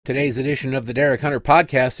Today's edition of the Derek Hunter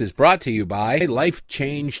Podcast is brought to you by Life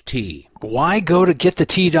Change Tea. Why go to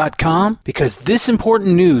getthetea.com? Because this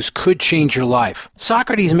important news could change your life.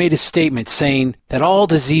 Socrates made a statement saying that all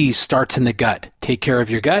disease starts in the gut. Take care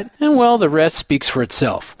of your gut, and well, the rest speaks for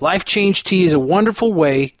itself. Life Change Tea is a wonderful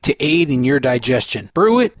way to aid in your digestion.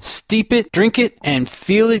 Brew it, steep it, drink it, and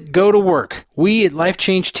feel it go to work. We at Life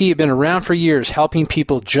Change Tea have been around for years helping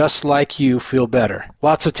people just like you feel better.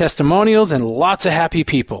 Lots of testimonials and lots of happy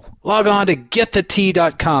people. Log on to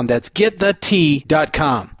getthetea.com. That's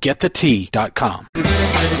getthetea.com. Getthetea.com.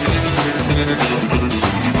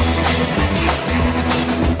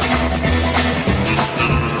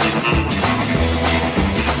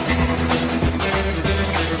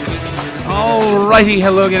 Alrighty,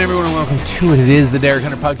 hello again everyone and welcome to it. It is the Derek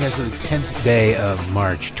Hunter Podcast for the 10th day of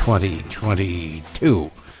March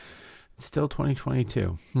 2022. It's still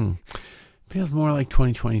 2022. Feels more like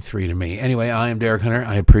 2023 to me. Anyway, I am Derek Hunter.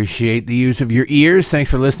 I appreciate the use of your ears.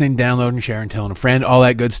 Thanks for listening, downloading, sharing, telling a friend, all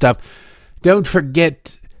that good stuff. Don't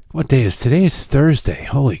forget, what day is today? Is Thursday.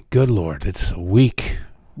 Holy good Lord, it's a week.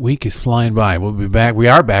 Week is flying by. We'll be back. We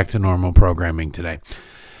are back to normal programming today.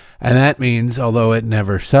 And that means, although it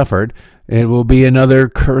never suffered, it will be another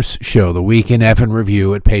curse show, the Week in F and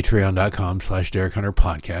Review at patreon.com/Derek Hunter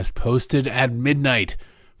Podcast, posted at midnight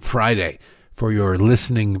Friday for your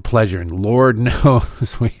listening pleasure. And Lord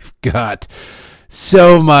knows we've got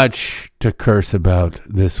so much to curse about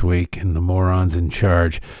this week and the morons in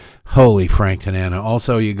charge. Holy Frank Tanana.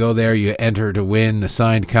 Also, you go there, you enter to win a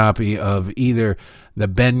signed copy of either the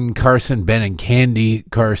Ben and Candy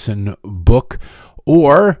Carson book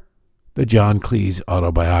or the John Cleese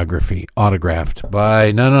autobiography, autographed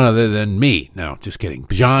by none other than me. No, just kidding.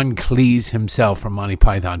 John Cleese himself from Monty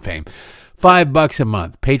Python fame. $5 a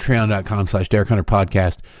month. Patreon.com/Derek Hunter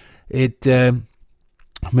Podcast. It,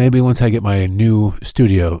 maybe once I get my new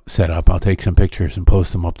studio set up, I'll take some pictures and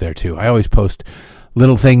post them up there too. I always post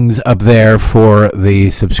little things up there for the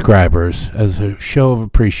subscribers as a show of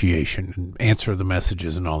appreciation and answer the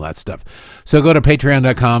messages and all that stuff. So go to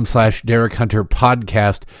patreon.com/Derek Hunter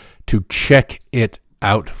Podcast to check it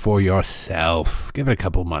out for yourself. Give it a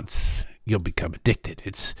couple months. You'll become addicted.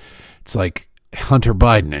 It's like Hunter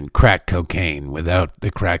Biden and crack cocaine without the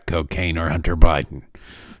crack cocaine or Hunter Biden.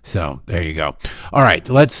 So there you go. All right,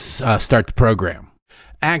 let's start the program.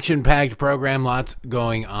 Action-packed program, lots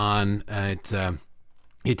going on.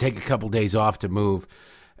 You take a couple days off to move.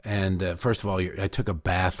 And first of all, I took a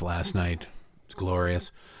bath last night. It's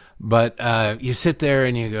glorious. But you sit there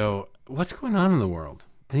and you go, what's going on in the world?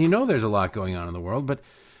 And you know there's a lot going on in the world, but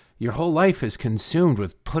your whole life is consumed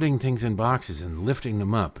with putting things in boxes and lifting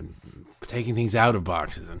them up and taking things out of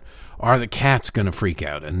boxes. And are the cats going to freak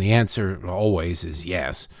out? And the answer always is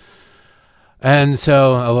yes. And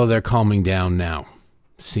so, although they're calming down now,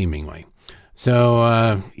 seemingly.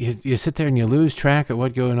 So you sit there and you lose track of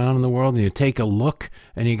what's going on in the world, and you take a look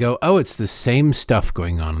and you go, oh, it's the same stuff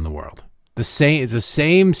going on in the world. It's the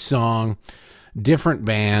same song, different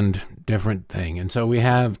band, different thing. And so we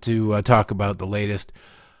have to talk about the latest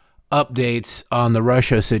updates on the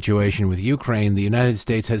Russia situation with Ukraine. The United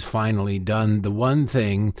States has finally done the one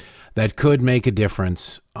thing that could make a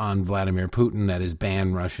difference on Vladimir Putin, that is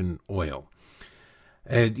ban Russian oil.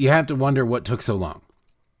 You have to wonder what took so long.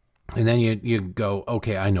 And then you go,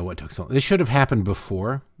 okay, I know what took so long. This should have happened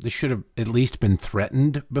before. This should have at least been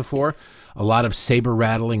threatened before. A lot of saber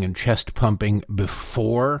rattling and chest pumping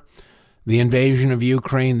before the invasion of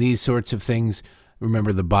Ukraine, these sorts of things.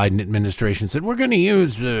 Remember, the Biden administration said, we're going to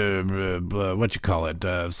use,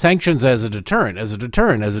 sanctions as a deterrent.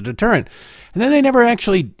 And then they never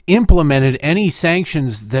actually implemented any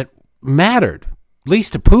sanctions that mattered, at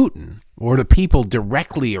least to Putin or to people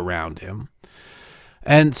directly around him.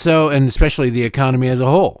 And especially the economy as a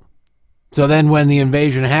whole. So then when the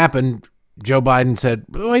invasion happened, Joe Biden said,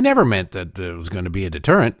 well, I never meant that it was going to be a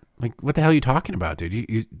deterrent. Like, what the hell are you talking about,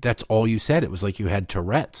 dude? That's all you said. It was like you had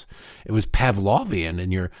Tourette's. It was Pavlovian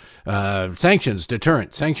in your sanctions,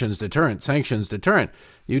 deterrent, sanctions, deterrent, sanctions, deterrent.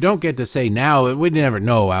 You don't get to say now, we never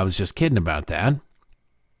know. I was just kidding about that.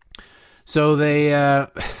 So they've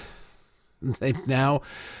now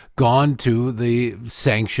gone to the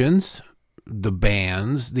sanctions, the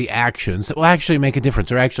bans, the actions that will actually make a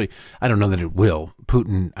difference. Or actually, I don't know that it will.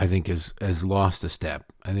 Putin, I think, has lost a step.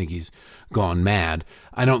 I think he's gone mad.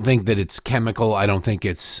 I don't think that it's chemical. I don't think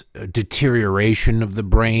it's a deterioration of the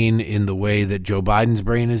brain in the way that Joe Biden's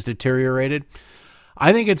brain is deteriorated.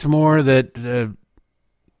 I think it's more that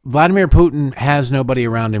Vladimir Putin has nobody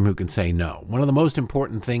around him who can say no. One of the most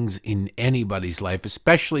important things in anybody's life,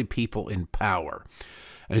 especially people in power,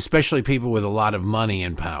 and especially people with a lot of money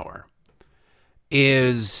and power,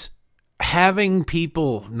 is having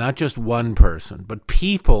people, not just one person, but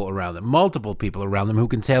people around them, multiple people around them who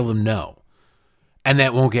can tell them no. And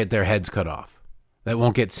that won't get their heads cut off. That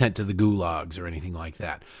won't get sent to the gulags or anything like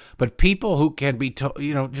that. But people who can be,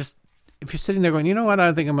 just if you're sitting there going, you know what,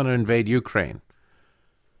 I think I'm going to invade Ukraine.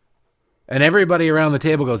 And everybody around the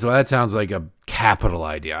table goes, well, that sounds like a capital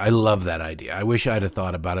idea. I love that idea. I wish I'd have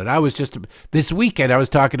thought about it. This weekend, I was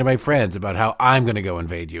talking to my friends about how I'm going to go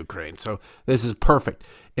invade Ukraine. So this is perfect.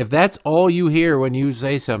 If that's all you hear when you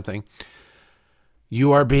say something,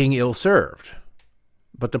 you are being ill-served.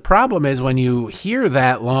 But the problem is when you hear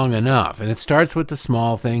that long enough, and it starts with the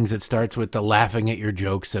small things, it starts with the laughing at your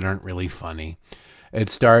jokes that aren't really funny. It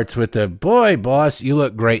starts with the, boy, boss, you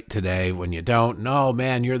look great today, when you don't. No,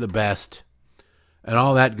 man, you're the best. And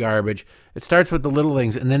all that garbage. It starts with the little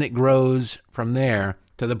things, and then it grows from there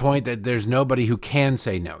to the point that there's nobody who can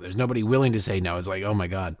say no. There's nobody willing to say no. It's like, oh my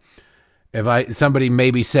God. Somebody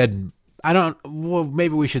maybe said,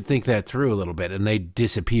 maybe we should think that through a little bit, and they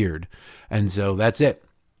disappeared. And so that's it.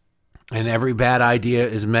 And every bad idea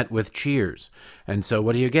is met with cheers. And so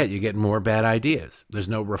what do? You get more bad ideas. There's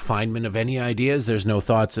no refinement of any ideas. There's no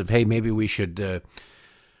thoughts of, hey, maybe we should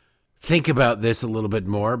think about this a little bit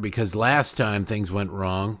more because last time things went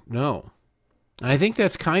wrong. No. And I think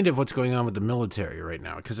that's kind of what's going on with the military right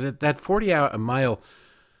now, because that 40-mile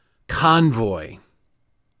convoy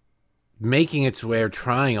making its way, or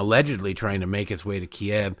allegedly trying to make its way to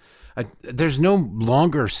Kiev, there's no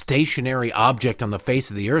longer stationary object on the face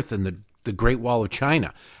of the earth than the Great Wall of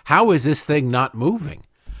China. How is this thing not moving?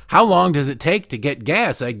 How long does it take to get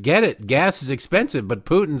gas? I get it. Gas is expensive, but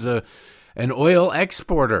Putin's an oil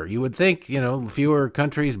exporter. You would think, fewer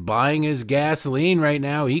countries buying his gasoline right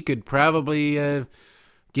now, he could probably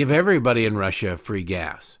give everybody in Russia free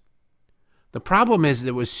gas. The problem is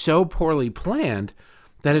it was so poorly planned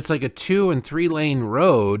that it's like a 2- and 3-lane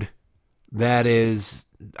road that is,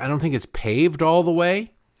 I don't think it's paved all the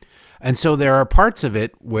way. And so there are parts of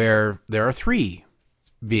it where there are 3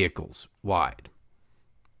 vehicles wide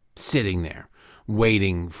sitting there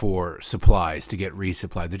waiting for supplies to get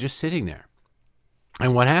resupplied. They're just sitting there.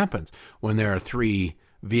 And what happens when there are 3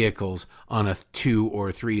 vehicles on a 2- or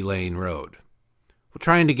 3-lane road? Well,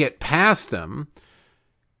 trying to get past them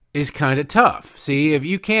is kind of tough. See, if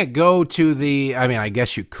you can't go to I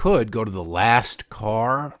guess you could go to the last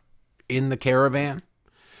car in the caravan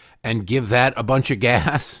and give that a bunch of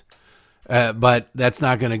gas, but that's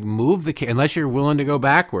not going to move unless you're willing to go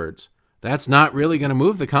backwards. That's not really going to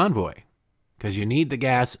move the convoy because you need the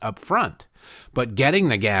gas up front. But getting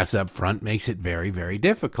the gas up front makes it very, very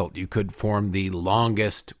difficult. You could form the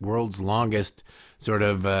world's longest sort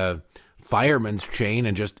of fireman's chain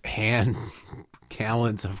and just hand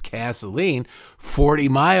gallons of gasoline 40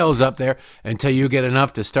 miles up there until you get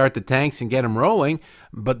enough to start the tanks and get them rolling.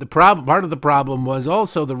 But part of the problem was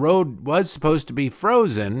also the road was supposed to be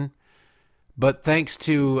frozen, but thanks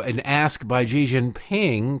to an ask by Xi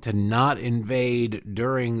Jinping to not invade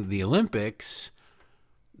during the Olympics,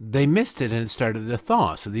 they missed it and it started to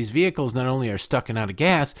thaw. So these vehicles not only are stuck and out of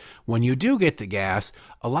gas, when you do get the gas,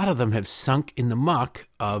 a lot of them have sunk in the muck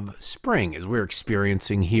of spring, as we're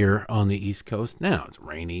experiencing here on the East Coast now. It's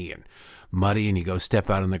rainy and muddy, and you go step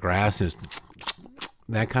out in the grass, and it's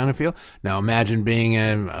that kind of feel. Now imagine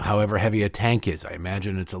being however heavy a tank is. I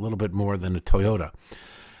imagine it's a little bit more than a Toyota.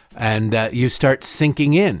 And you start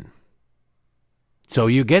sinking in. So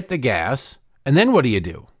you get the gas, and then what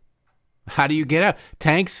do? How do you get out?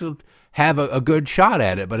 Tanks have a good shot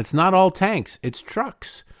at it, but it's not all tanks. It's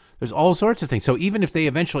trucks. There's all sorts of things. So even if they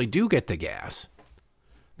eventually do get the gas,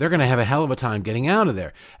 they're going to have a hell of a time getting out of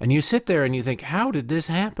there. And you sit there and you think, how did this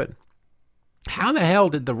happen? How the hell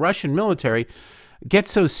did the Russian military get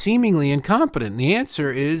so seemingly incompetent? And the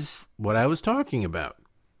answer is what I was talking about.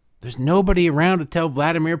 There's nobody around to tell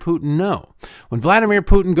Vladimir Putin no. When Vladimir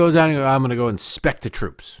Putin goes out and goes, I'm going to go inspect the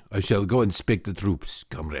troops. I shall go inspect the troops,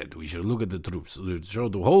 comrade. We shall look at the troops. We'll show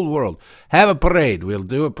the whole world. Have a parade. We'll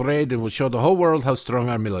do a parade and we'll show the whole world how strong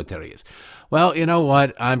our military is. Well, you know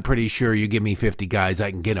what? I'm pretty sure you give me 50 guys,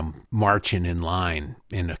 I can get them marching in line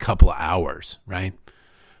in a couple of hours, right?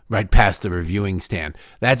 Right past the reviewing stand.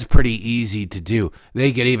 That's pretty easy to do.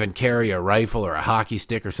 They could even carry a rifle or a hockey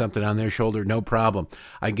stick or something on their shoulder, no problem.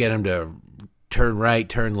 I get them to turn right,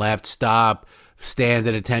 turn left, stop, stand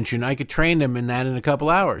at attention. I could train them in that in a couple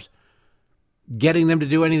hours. Getting them to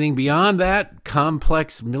do anything beyond that,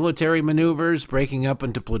 complex military maneuvers, breaking up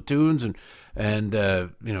into platoons and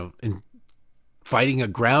fighting a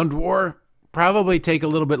ground war, probably take a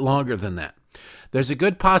little bit longer than that. There's a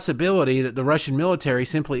good possibility that the Russian military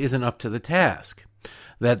simply isn't up to the task.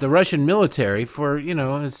 That the Russian military,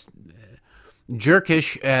 it's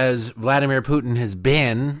jerkish as Vladimir Putin has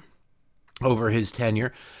been over his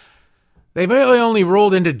tenure, they've really only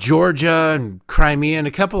rolled into Georgia and Crimea and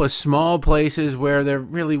a couple of small places where there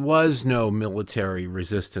really was no military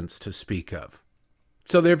resistance to speak of.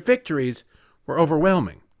 So their victories were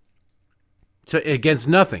overwhelming. So against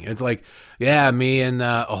nothing. It's like, yeah, me and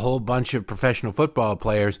a whole bunch of professional football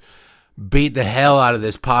players beat the hell out of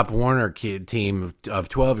this Pop Warner kid team of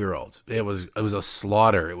 12-year-olds. It was a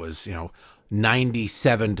slaughter. It was,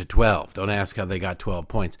 97-12. Don't ask how they got 12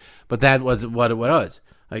 points. But that was what it was.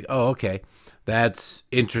 Like, oh, okay, that's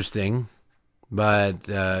interesting. But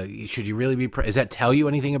should you really be... Does that tell you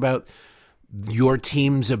anything about your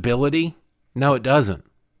team's ability? No, it doesn't.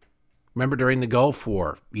 Remember during the Gulf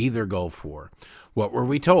War, either Gulf War, what were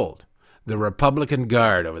we told? The Republican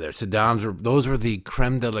Guard over there, those were the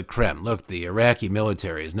creme de la creme. Look, the Iraqi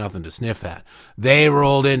military is nothing to sniff at. They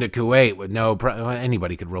rolled into Kuwait with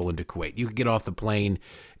anybody could roll into Kuwait. You could get off the plane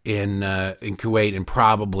in Kuwait and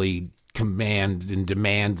probably command and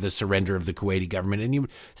demand the surrender of the Kuwaiti government, and you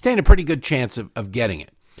stand a pretty good chance of getting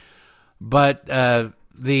it. But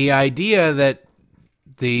the idea that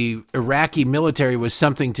the Iraqi military was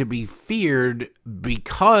something to be feared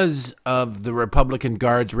because of the Republican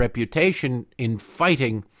Guard's reputation in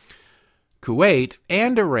fighting Kuwait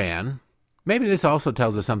and Iran. Maybe this also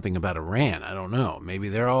tells us something about Iran. I don't know. Maybe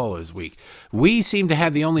they're all as weak. We seem to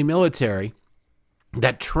have the only military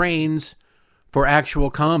that trains for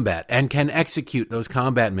actual combat and can execute those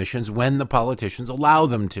combat missions when the politicians allow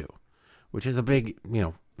them to, which is a big,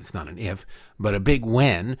 it's not an if, but a big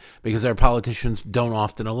when, because our politicians don't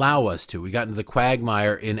often allow us to. We got into the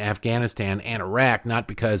quagmire in Afghanistan and Iraq, not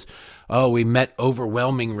because, we met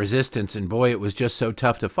overwhelming resistance and boy, it was just so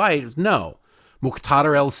tough to fight. No.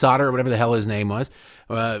 Muqtada al-Sadr, or whatever the hell his name was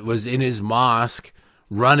in his mosque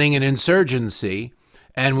running an insurgency,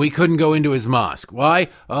 and we couldn't go into his mosque. Why?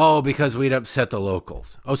 Oh, because we'd upset the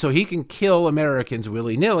locals. Oh, so he can kill Americans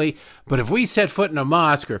willy-nilly, but if we set foot in a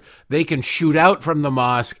mosque, or they can shoot out from the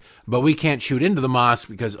mosque, but we can't shoot into the mosque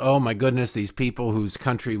because, oh my goodness, these people whose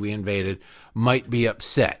country we invaded might be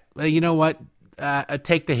upset. Well, you know what?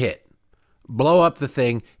 Take the hit. Blow up the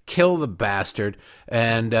thing, kill the bastard,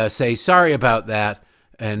 and say, sorry about that,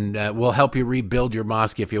 and we'll help you rebuild your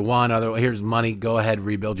mosque if you want. Here's money. Go ahead,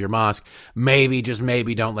 rebuild your mosque. Maybe, just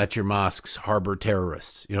maybe, don't let your mosques harbor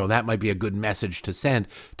terrorists. That might be a good message to send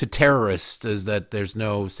to terrorists, is that there's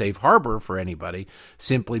no safe harbor for anybody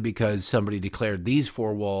simply because somebody declared these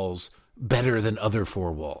four walls better than other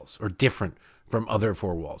four walls or different from other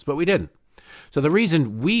four walls. But we didn't. So the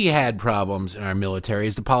reason we had problems in our military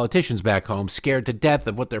is the politicians back home scared to death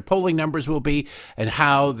of what their polling numbers will be and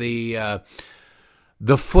how the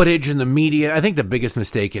footage and the media. I think the biggest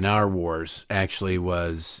mistake in our wars actually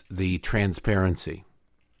was the transparency.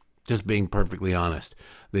 Just being perfectly honest.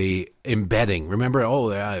 The embedding. Remember,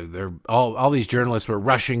 they're all these journalists were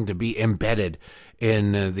rushing to be embedded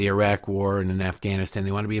in the Iraq war and in Afghanistan.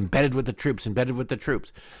 They want to be embedded with the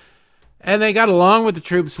troops. And they got along with the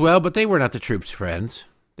troops well, but they were not the troops' friends.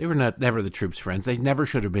 They were never the troops' friends. They never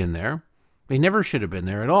should have been there. They never should have been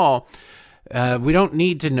there at all. We don't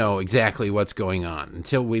need to know exactly what's going on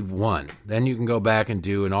until we've won. Then you can go back and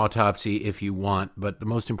do an autopsy if you want. But the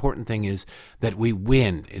most important thing is that we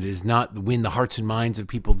win. It is not win the hearts and minds of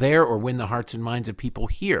people there or win the hearts and minds of people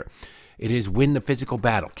here. It is win the physical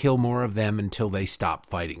battle. Kill more of them until they stop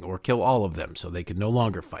fighting, or kill all of them so they can no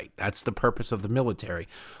longer fight. That's the purpose of the military,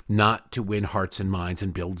 not to win hearts and minds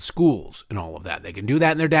and build schools and all of that. They can do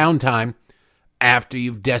that in their downtime after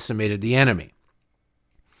you've decimated the enemy.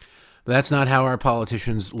 But that's not how our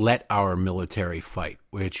politicians let our military fight,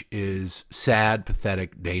 which is sad,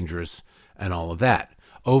 pathetic, dangerous, and all of that.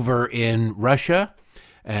 Over in Russia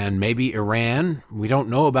and maybe Iran, we don't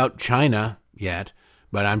know about China yet,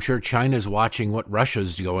 but I'm sure China's watching what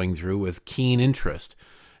Russia's going through with keen interest.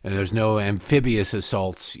 And there's no amphibious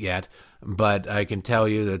assaults yet, but I can tell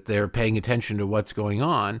you that they're paying attention to what's going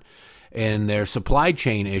on in their supply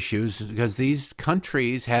chain issues, because these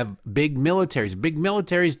countries have big militaries. Big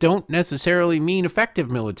militaries don't necessarily mean effective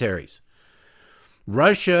militaries.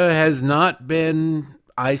 Russia has not been,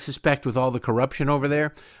 I suspect with all the corruption over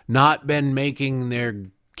there, not been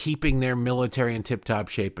keeping their military in tip-top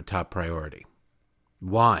shape a top priority.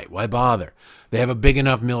 Why? Why bother? They have a big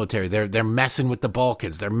enough military. They're messing with the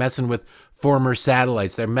Balkans. They're messing with former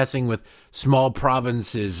satellites. They're messing with small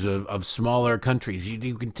provinces of smaller countries.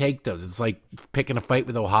 You can take those. It's like picking a fight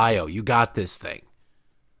with Ohio. You got this thing.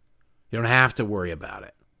 You don't have to worry about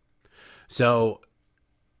it. So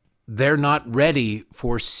they're not ready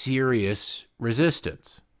for serious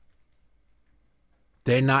resistance.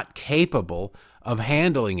 They're not capable of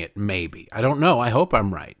handling it, maybe. I don't know. I hope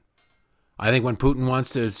I'm right. I think when Putin wants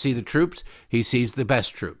to see the troops, he sees the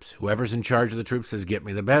best troops. Whoever's in charge of the troops says, get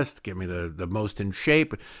me the best, get me the most in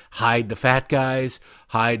shape, hide the fat guys,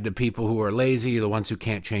 hide the people who are lazy, the ones who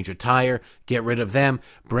can't change a tire, get rid of them,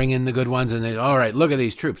 bring in the good ones, and then, all right, look at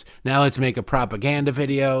these troops. Now let's make a propaganda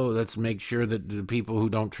video. Let's make sure that the people who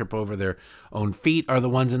don't trip over their own feet are the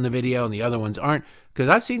ones in the video and the other ones aren't. Because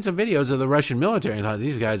I've seen some videos of the Russian military and thought,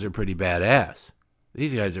 these guys are pretty badass.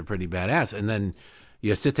 These guys are pretty badass. And then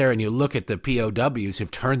you sit there and you look at the POWs who've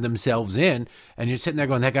turned themselves in, and you're sitting there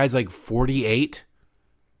going, that guy's like 48.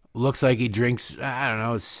 Looks like he drinks, I don't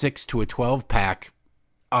know, a 6 to a 12 pack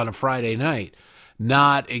on a Friday night.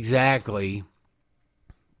 Not exactly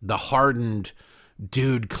the hardened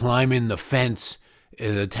dude climbing the fence,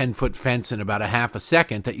 the 10-foot fence in about a half a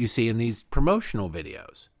second that you see in these promotional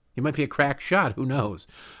videos. He might be a crack shot, who knows?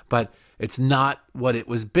 But it's not what it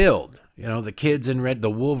was billed. You know, the kids in Red,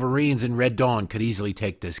 the Wolverines in Red Dawn could easily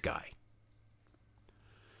take this guy.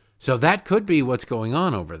 So that could be what's going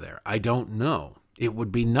on over there. I don't know. It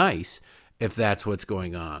would be nice if that's what's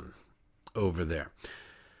going on over there.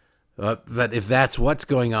 But if that's what's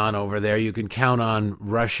going on over there, you can count on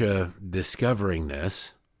Russia discovering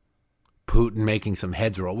this, Putin making some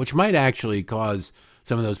heads roll, which might actually cause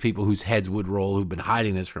some of those people whose heads would roll, who've been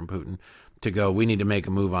hiding this from Putin, to go, we need to make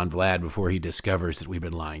a move on Vlad before he discovers that we've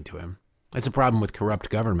been lying to him. That's a problem with corrupt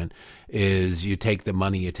government, is you take the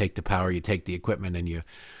money, you take the power, you take the equipment, and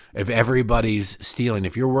if everybody's stealing,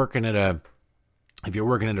 if you're working at a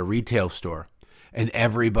retail store and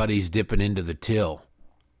everybody's dipping into the till,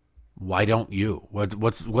 why don't you?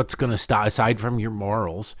 What's going to stop, aside from your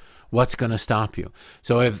morals, what's going to stop you?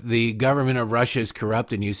 So if the government of Russia is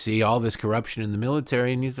corrupt and you see all this corruption in the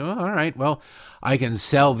military and you say, all right, well, I can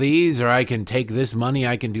sell these, or I can take this money,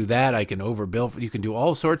 I can do that, I can overbill, you can do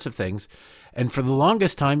all sorts of things. And for the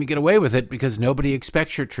longest time, you get away with it because nobody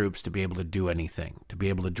expects your troops to be able to do anything, to be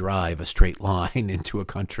able to drive a straight line into a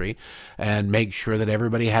country and make sure that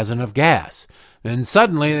everybody has enough gas. And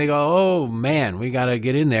suddenly they go, oh, man, we got to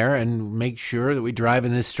get in there and make sure that we drive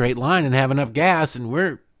in this straight line and have enough gas, and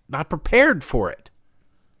we're not prepared for it.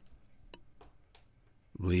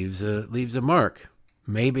 Leaves a mark.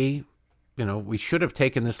 Maybe, we should have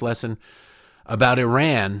taken this lesson about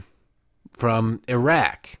Iran from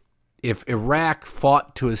Iraq. If Iraq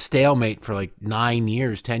fought to a stalemate for like 9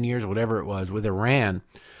 years, 10 years, whatever it was, with Iran,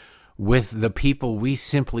 with the people we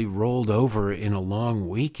simply rolled over in a long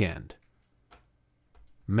weekend,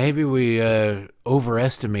 maybe we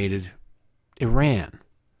overestimated Iran.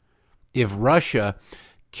 If Russia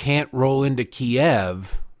can't roll into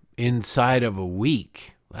Kiev inside of a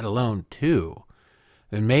week, let alone 2,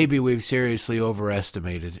 then maybe we've seriously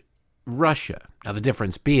overestimated Russia. Now, the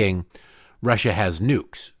difference being Russia has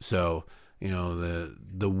nukes. So, the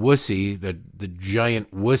wussy, the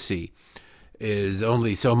giant wussy is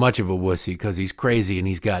only so much of a wussy because he's crazy and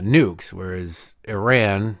he's got nukes, whereas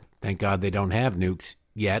Iran, thank God they don't have nukes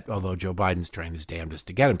yet, although Joe Biden's trying his damnedest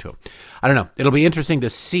to get them to him. I don't know. It'll be interesting to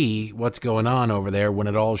see what's going on over there when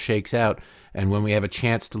it all shakes out and when we have a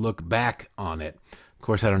chance to look back on it. Of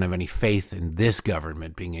course, I don't have any faith in this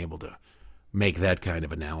government being able to make that kind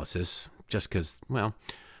of analysis just because, well,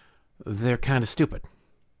 they're kind of stupid.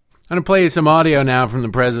 I'm going to play you some audio now from the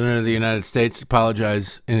President of the United States.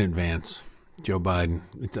 Apologize in advance, Joe Biden.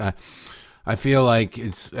 I feel like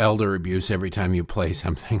it's elder abuse every time you play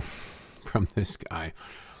something from this guy.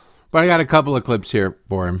 But I got a couple of clips here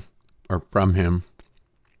for him, or from him,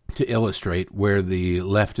 to illustrate where the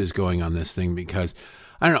left is going on this thing, because,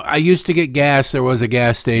 I don't know, I used to get gas. There was a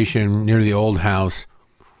gas station near the old house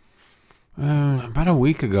about a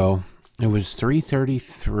week ago. It was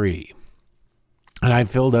 $3.33, and I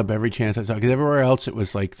filled up every chance I saw, because everywhere else it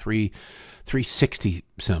was like $3.60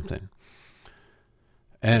 something.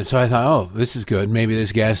 And so I thought, oh, this is good. Maybe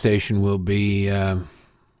this gas station will be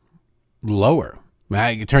lower.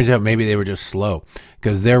 It turns out maybe they were just slow,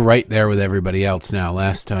 because they're right there with everybody else now.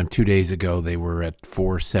 Last time, 2 days ago, they were at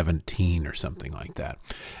 $4.17 or something like that.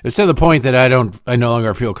 It's to the point that I no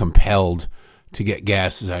longer feel compelled to get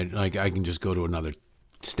gas. I can just go to another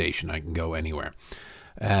station. I can go anywhere,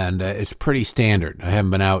 and it's pretty standard. I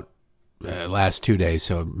haven't been out last 2 days,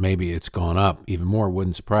 so maybe it's gone up even more.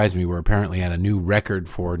 Wouldn't surprise me. We're apparently at a new record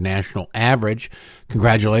for national average.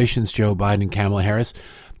 Congratulations, Joe Biden and Kamala Harris.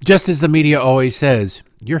 Just as the media always says,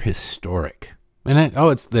 you're historic. And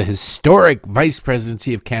it's the historic vice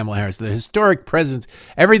presidency of Kamala Harris, the historic presidents.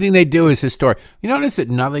 Everything they do is historic. You notice that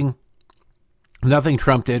nothing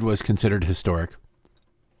Trump did was considered historic.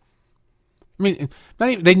 I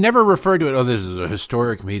mean, they never referred to it, oh, this is a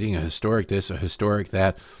historic meeting, a historic this, a historic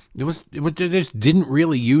that. They just didn't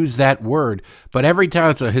really use that word. But every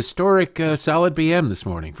time it's a historic solid PM this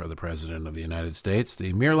morning for the President of the United States,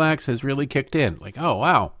 the Miralax has really kicked in. Like, oh,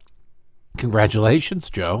 wow. Congratulations,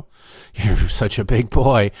 Joe. You're such a big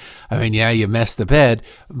boy. I mean, yeah, you messed the bed,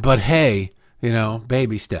 but hey,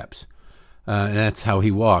 baby steps. And that's how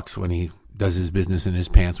he walks when he does his business in his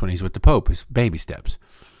pants when he's with the Pope, his baby steps.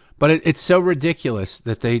 But it's so ridiculous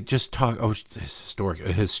that they just talk, a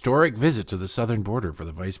historic visit to the southern border for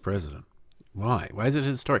the vice president. Why? Why is it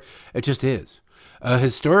historic? It just is. A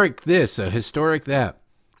historic this, a historic that.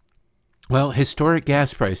 Well, historic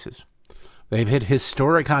gas prices. They've hit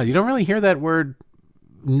historic highs. You don't really hear that word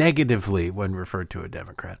negatively when referred to a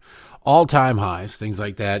Democrat. All-time highs, things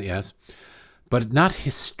like that, yes. But not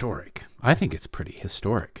historic. I think it's pretty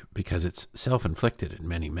historic because it's self-inflicted in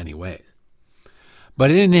many, many ways. But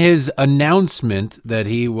in his announcement that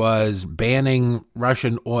he was banning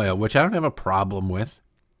Russian oil, which I don't have a problem with,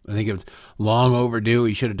 I think it was long overdue.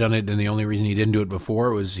 He should have done it, and the only reason he didn't do it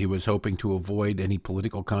before was he was hoping to avoid any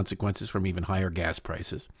political consequences from even higher gas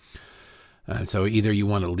prices. So either you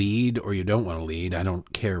want to lead or you don't want to lead. I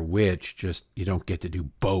don't care which, just you don't get to do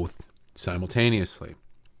both simultaneously.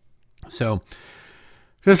 So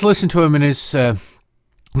just listen to him in his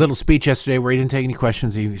little speech yesterday where he didn't take any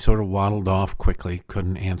questions. He sort of waddled off quickly,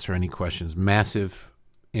 couldn't answer any questions. Massive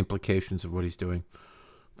implications of what he's doing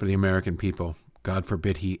for the American people. God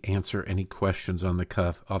forbid he answer any questions off the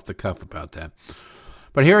cuff about that.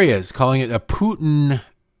 But here he is, calling it a Putin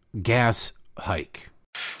gas hike.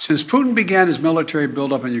 Since Putin began his military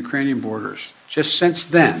buildup on Ukrainian borders, just since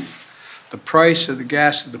then, the price of the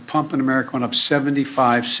gas at the pump in America went up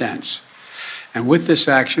 75 cents. And with this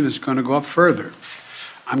action, it's going to go up further.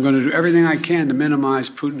 I'm going to do everything I can to minimize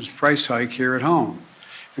Putin's price hike here at home.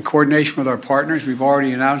 In coordination with our partners, we've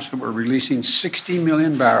already announced that we're releasing 60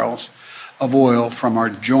 million barrels of oil from our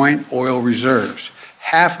joint oil reserves.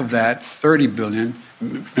 Half of that, 30 million,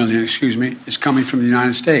 is coming from the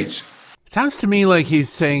United States. Sounds to me like he's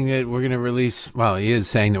saying that we're going to release, well, he is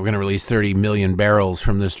saying that we're going to release 30 million barrels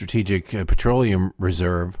from the Strategic Petroleum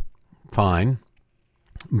Reserve. Fine.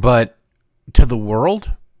 But to the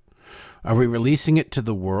world? Are we releasing it to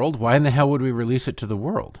the world? Why in the hell would we release it to the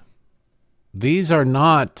world? These are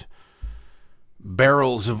not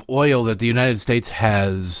barrels of oil that the United States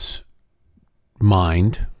has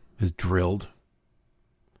mined, has drilled.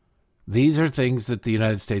 These are things that the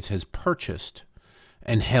United States has purchased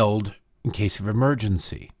and held in case of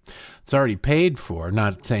emergency. It's already paid for.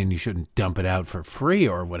 Not saying you shouldn't dump it out for free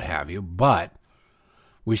or what have you, but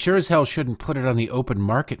we sure as hell shouldn't put it on the open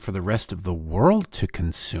market for the rest of the world to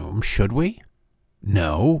consume, should we?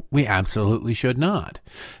 No, we absolutely should not.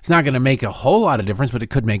 It's not going to make a whole lot of difference, but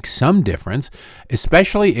it could make some difference,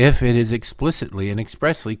 especially if it is explicitly and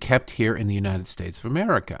expressly kept here in the United States of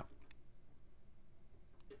America.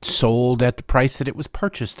 Sold at the price that it was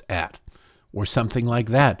purchased at, or something like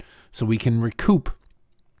that, so we can recoup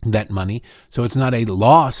that money. So it's not a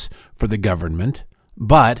loss for the government,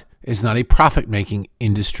 but it's not a profit-making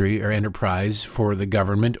industry or enterprise for the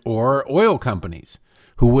government or oil companies,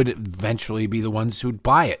 who would eventually be the ones who'd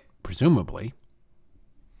buy it, presumably.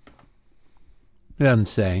 It doesn't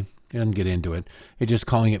say. It doesn't get into it. It's just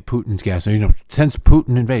calling it Putin's gas. Since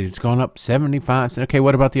Putin invaded, it's gone up 75 cents. Okay,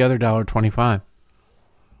 what about the other $1.25?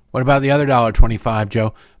 What about the other $1.25,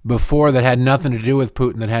 Joe? Before, that had nothing to do with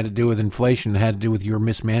Putin, that had to do with inflation, that had to do with your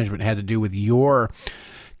mismanagement, had to do with your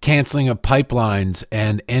canceling of pipelines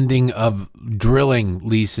and ending of drilling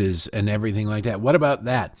leases and everything like that. What about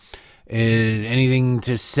that? Anything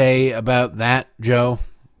to say about that, Joe?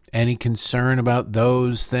 Any concern about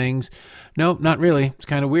those things? No, not really. It's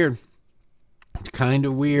kind of weird. It's kind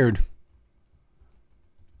of weird.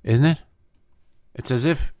 Isn't it? It's as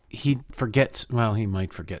if he forgets, well, he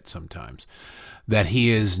might forget sometimes, that he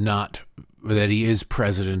is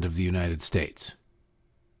president of the United States.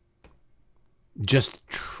 Just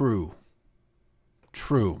true.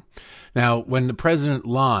 Now, when the president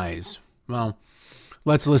lies, well,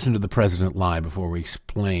 let's listen to the president lie before we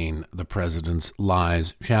explain the president's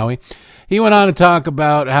lies, shall we? He went on to talk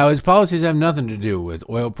about how his policies have nothing to do with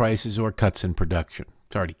oil prices or cuts in production.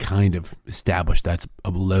 It's already kind of established that's a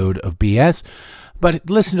load of BS. But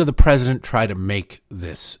listen to the president try to make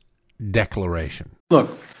this declaration.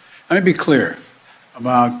 Look, let me be clear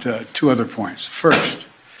about two other points. First,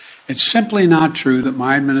 it's simply not true that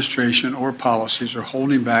my administration or policies are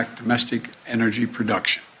holding back domestic energy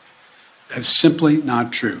production. That's simply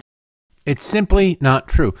not true. It's simply not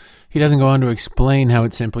true. He doesn't go on to explain how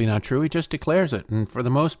it's simply not true. He just declares it. And for the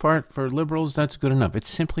most part, for liberals, that's good enough. It's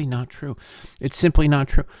simply not true. It's simply not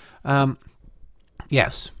true.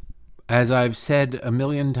 Yes, as I've said a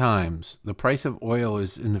million times, the price of oil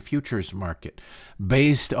is in the futures market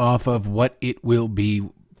based off of what it will be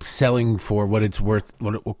selling for, what it's worth,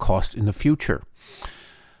 what it will cost in the future.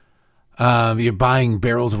 You're buying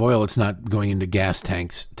barrels of oil. It's not going into gas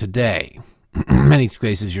tanks today. In many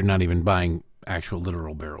cases, you're not even buying actual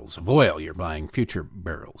literal barrels of oil. You're buying future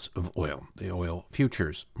barrels of oil, the oil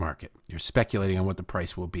futures market. You're speculating on what the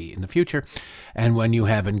price will be in the future. And when you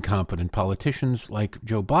have incompetent politicians like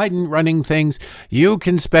Joe Biden running things, you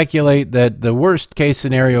can speculate that the worst case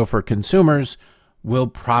scenario for consumers will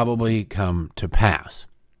probably come to pass.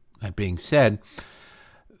 That being said,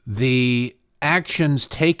 the actions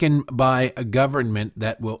taken by a government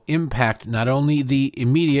that will impact not only the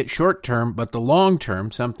immediate short term, but the long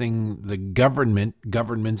term, something the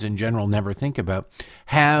governments in general never think about,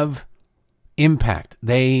 have impact.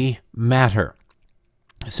 They matter.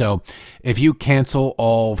 So if you cancel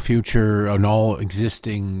all future and all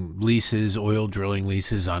existing leases, oil drilling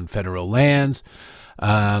leases on federal lands,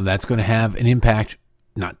 that's going to have an impact,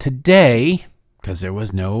 not today, because there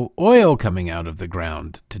was no oil coming out of the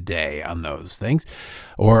ground today on those things,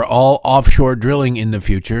 or all offshore drilling in the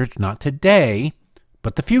future. It's not today,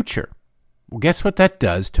 but the future. Well, guess what that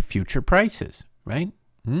does to future prices, right?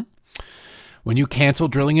 When you cancel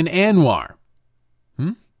drilling in Anwar,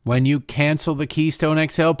 when you cancel the Keystone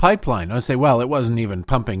XL pipeline, I'll say, well, it wasn't even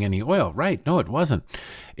pumping any oil. Right, no, it wasn't.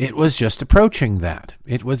 It was just approaching that.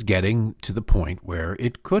 It was getting to the point where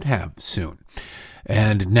it could have soon,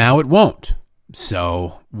 and now it won't.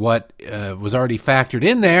 So what was already factored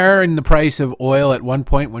in there in the price of oil at one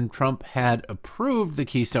point when Trump had approved the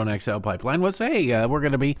Keystone XL pipeline was, hey, we're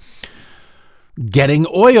going to be getting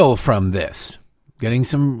oil from this, getting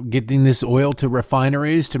this oil to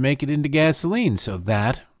refineries to make it into gasoline. So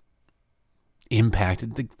that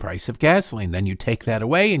impacted the price of gasoline. Then you take that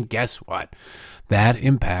away, and guess what? That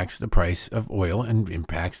impacts the price of oil and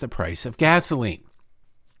impacts the price of gasoline.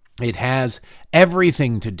 It has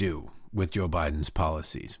everything to do with Joe Biden's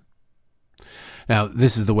policies. Now,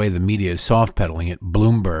 this is the way the media is soft-pedaling it.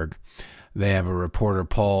 Bloomberg, they have a reporter,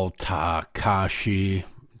 Paul Tahasha,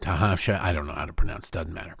 I don't know how to pronounce,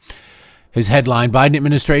 doesn't matter. His headline, Biden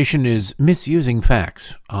administration is misusing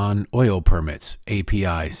facts on oil permits,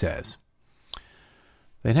 API says.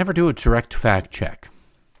 They never do a direct fact check.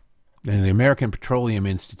 And the American Petroleum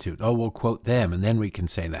Institute, we'll quote them, and then we can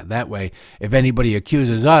say that. That way, if anybody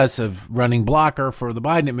accuses us of running blocker for the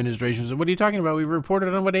Biden administration, so what are you talking about? We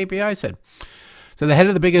reported on what API said. So the head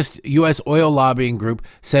of the biggest U.S. oil lobbying group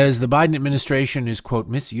says the Biden administration is, quote,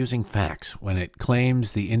 misusing facts when it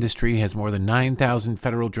claims the industry has more than 9,000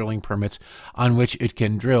 federal drilling permits on which it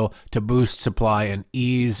can drill to boost supply and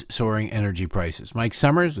ease soaring energy prices. Mike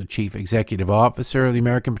Summers, the chief executive officer of the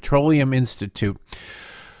American Petroleum Institute,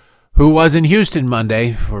 who was in Houston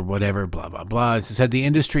Monday for whatever, blah, blah, blah, said the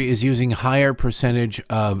industry is using higher percentage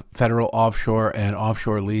of federal offshore and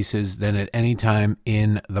offshore leases than at any time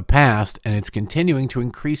in the past, and it's continuing to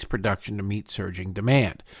increase production to meet surging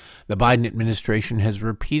demand. The Biden administration has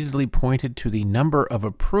repeatedly pointed to the number of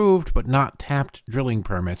approved but not tapped drilling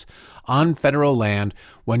permits on federal land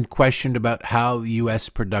when questioned about how the U.S.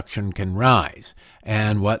 production can rise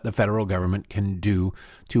and what the federal government can do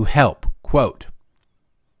to help. Quote,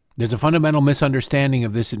 there's a fundamental misunderstanding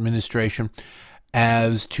of this administration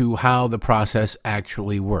as to how the process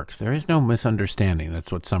actually works. There is no misunderstanding.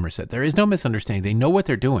 That's what Summers said. There is no misunderstanding. They know what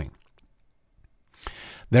they're doing.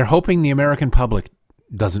 They're hoping the American public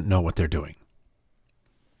doesn't know what they're doing.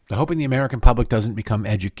 They're hoping the American public doesn't become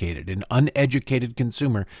educated. An uneducated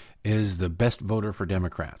consumer is the best voter for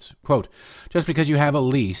Democrats. Quote, just because you have a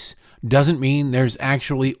lease doesn't mean there's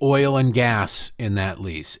actually oil and gas in that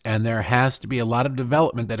lease. And there has to be a lot of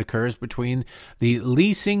development that occurs between the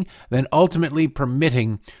leasing, then ultimately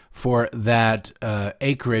permitting for that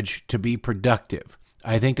acreage to be productive.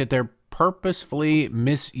 I think that they're purposefully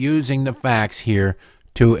misusing the facts here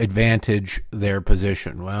to advantage their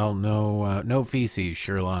position. Well, no feces,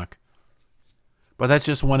 Sherlock. But that's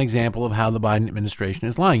just one example of how the Biden administration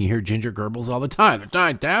is lying. You hear Ginger Goebbels all the time. There's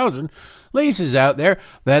 9,000 leases out there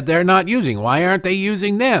that they're not using. Why aren't they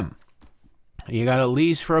using them? You got a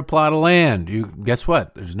lease for a plot of land. Guess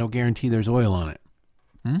what? There's no guarantee there's oil on it.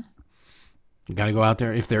 You got to go out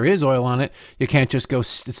there. If there is oil on it, you can't just go.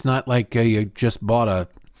 It's not like you just bought a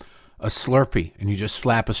Slurpee and you just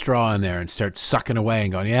slap a straw in there and start sucking away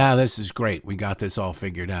and going, yeah, this is great. We got this all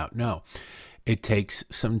figured out. No. It takes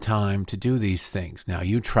some time to do these things. Now,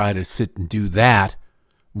 you try to sit and do that.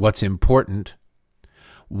 What's important?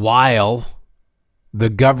 while the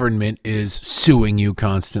government is suing you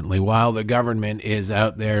constantly, while the government is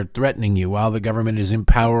out there threatening you, while the government is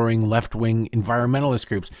empowering left-wing environmentalist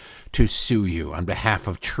groups to sue you on behalf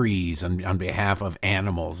of trees, on behalf of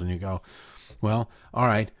animals. And you go, well, all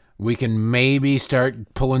right, we can maybe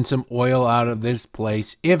start pulling some oil out of this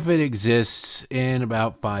place if it exists in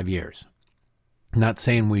about 5 years. Not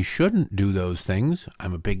saying we shouldn't do those things.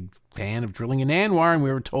 I'm a big fan of drilling in Anwar, and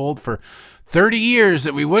we were told for 30 years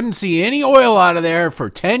that we wouldn't see any oil out of there for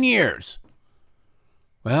 10 years.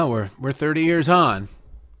 Well, we're 30 years on.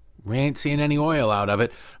 We ain't seeing any oil out of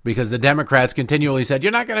it because the Democrats continually said,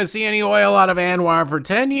 you're not going to see any oil out of Anwar for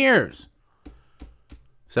 10 years.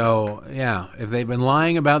 So, yeah, if they've been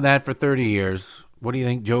lying about that for 30 years, what do you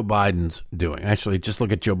think Joe Biden's doing? Actually, just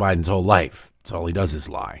look at Joe Biden's whole life. That's all he does is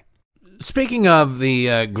lie. Speaking of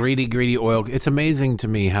the greedy oil, it's amazing to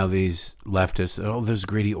me how these leftists, those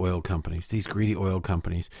greedy oil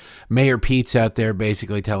companies, Mayor Pete's out there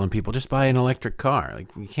basically telling people, just buy an electric car. Like,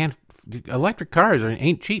 electric cars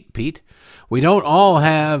ain't cheap, Pete. We don't all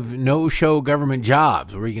have no-show government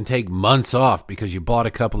jobs where you can take months off because you bought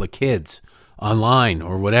a couple of kids online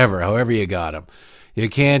or whatever, however you got them. You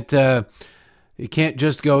can't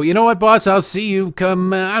just go, you know what, boss, I'll see you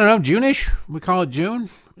come, June-ish. We call it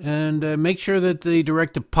June. And make sure that the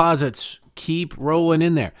direct deposits keep rolling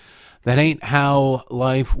in there. That ain't how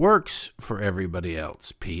life works for everybody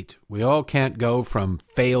else, Pete. We all can't go from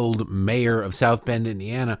failed mayor of South Bend,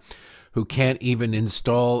 Indiana, who can't even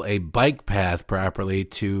install a bike path properly,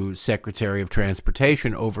 to Secretary of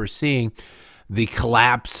Transportation overseeing the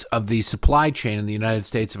collapse of the supply chain in the United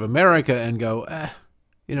States of America, and go,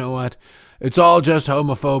 you know what? It's all just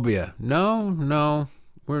homophobia. No,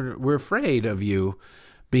 we're afraid of you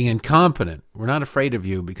being incompetent. We're not afraid of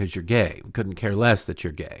you because you're gay. We couldn't care less that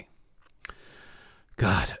you're gay.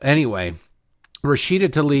 God. Anyway, Rashida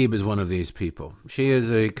Tlaib is one of these people. She is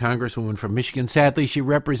a congresswoman from Michigan. Sadly, she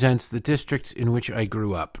represents the district in which I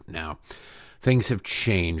grew up. Now, things have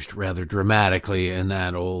changed rather dramatically in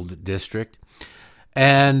that old district.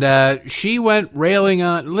 And she went railing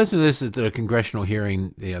on, listen to this at the congressional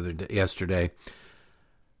hearing yesterday.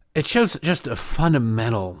 It shows just a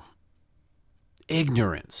fundamental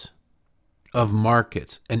ignorance of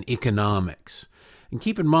markets and economics. And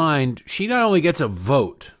keep in mind, she not only gets a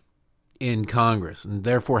vote in Congress and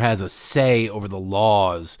therefore has a say over the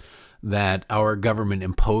laws that our government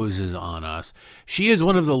imposes on us, she is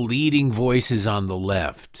one of the leading voices on the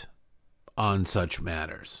left on such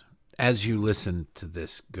matters. As you listen to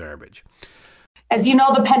this garbage. As you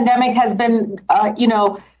know, the pandemic has been,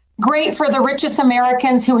 great for the richest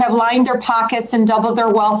Americans who have lined their pockets and doubled their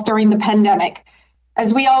wealth during the pandemic.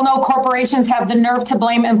 As we all know, corporations have the nerve to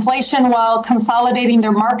blame inflation while consolidating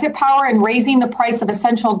their market power and raising the price of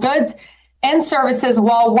essential goods and services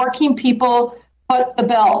while working people foot the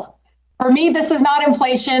bill. For me, this is not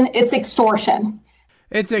inflation, it's extortion.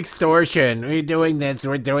 It's extortion. We're doing this,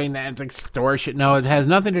 we're doing that. It's extortion. No, it has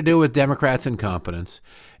nothing to do with Democrats' incompetence.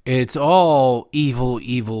 It's all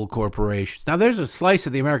evil corporations. Now, there's a slice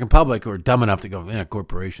of the American public who are dumb enough to go, yeah,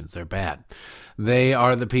 corporations, they're bad. They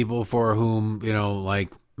are the people for whom,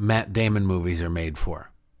 like Matt Damon movies are made for.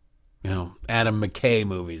 Adam McKay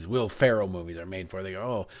movies, Will Ferrell movies are made for. They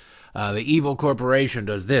go, the evil corporation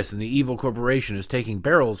does this, and the evil corporation is taking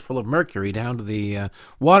barrels full of mercury down to the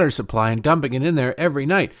water supply and dumping it in there every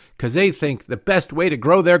night because they think the best way to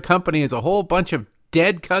grow their company is a whole bunch of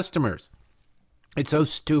dead customers. It's so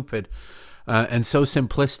stupid and so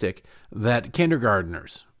simplistic that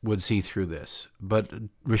kindergartners would see through this. But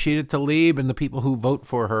Rashida Tlaib and the people who vote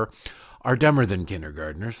for her are dumber than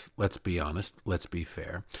kindergartners. Let's be honest. Let's be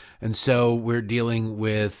fair. And so we're dealing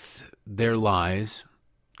with their lies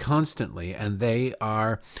constantly, and they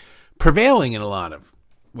are prevailing in a lot of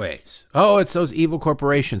ways. Oh, it's those evil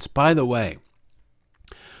corporations. By the way,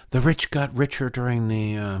 the rich got richer during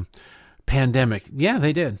the pandemic. Yeah,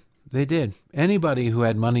 they did. They did. Anybody who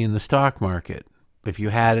had money in the stock market, if you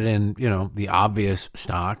had it in, the obvious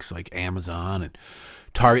stocks like Amazon and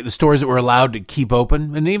Target, the stores that were allowed to keep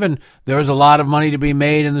open, and even there was a lot of money to be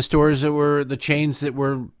made in the stores that were the chains that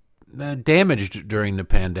were damaged during the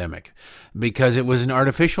pandemic because it was an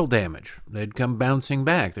artificial damage. They'd come bouncing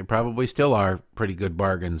back. There probably still are pretty good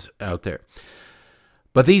bargains out there.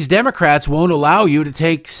 But these Democrats won't allow you to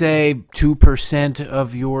take, say, 2%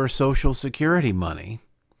 of your Social Security money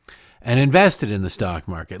and invest it in the stock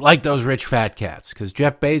market, like those rich fat cats. Because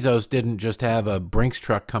Jeff Bezos didn't just have a Brinks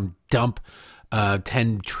truck come dump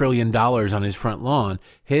 $10 trillion on his front lawn.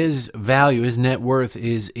 His value, his net worth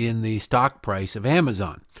is in the stock price of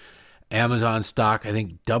Amazon. Amazon stock, I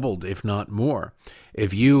think, doubled, if not more.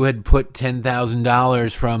 If you had put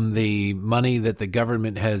 $10,000 from the money that the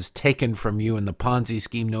government has taken from you in the Ponzi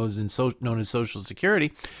scheme known as Social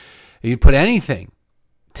Security, you'd put anything,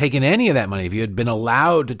 taken any of that money, if you had been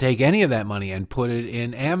allowed to take any of that money and put it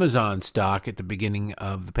in Amazon stock at the beginning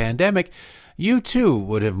of the pandemic, you too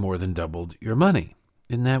would have more than doubled your money.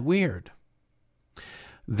 Isn't that weird?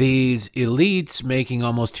 These elites making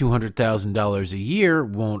almost $200,000 a year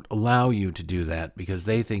won't allow you to do that because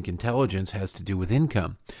they think intelligence has to do with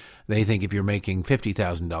income. They think if you're making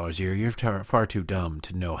 $50,000 a year, you're far too dumb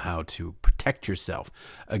to know how to protect yourself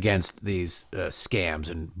against these scams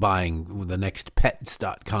and buying the next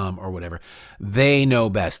pets.com or whatever. They know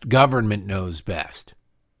best. Government knows best.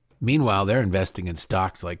 Meanwhile, they're investing in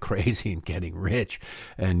stocks like crazy and getting rich.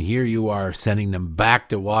 And here you are sending them back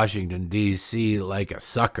to Washington, D.C. like a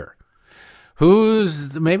sucker.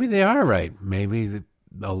 Maybe they are right. Maybe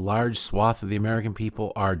a large swath of the American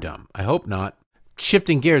people are dumb. I hope not.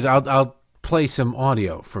 Shifting gears, I'll play some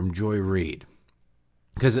audio from Joy Reid.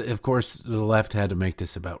 Because, of course, the left had to make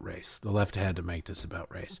this about race.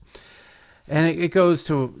 And it goes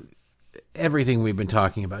to everything we've been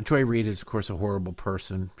talking about. Joy Reid is, of course, a horrible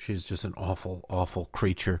person. She's just an awful, awful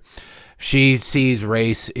creature. She sees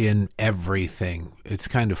race in everything. It's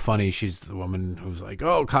kind of funny. She's the woman who's like,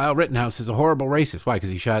 oh, Kyle Rittenhouse is a horrible racist. Why? Because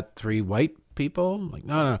he shot 3 white people? Like,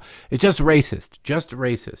 no. It's just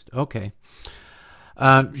racist. Okay.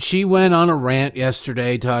 She went on a rant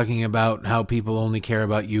yesterday talking about how people only care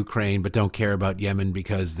about Ukraine but don't care about Yemen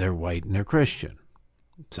because they're white and they're Christian.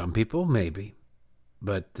 Some people, maybe.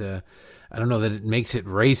 But I don't know that it makes it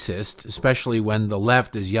racist, especially when the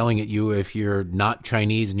left is yelling at you if you're not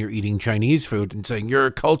Chinese and you're eating Chinese food and saying you're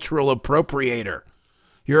a cultural appropriator.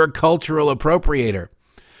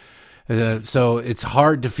 So it's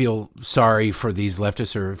hard to feel sorry for these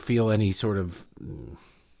leftists or feel any sort of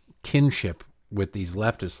kinship with these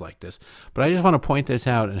leftists like this. But I just want to point this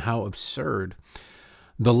out and how absurd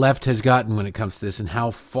the left has gotten when it comes to this and how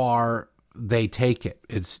far they take it.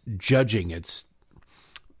 It's judging.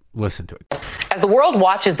 Listen to it. As the world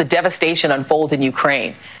watches the devastation unfold in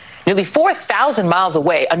Ukraine, nearly 4,000 miles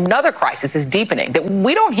away, another crisis is deepening that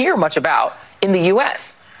we don't hear much about in the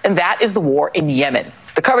U.S., and that is the war in Yemen.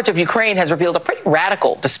 The coverage of Ukraine has revealed a pretty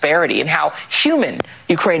radical disparity in how human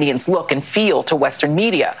Ukrainians look and feel to Western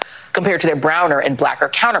media compared to their browner and blacker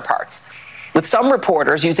counterparts, with some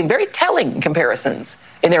reporters using very telling comparisons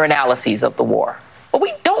in their analyses of the war. But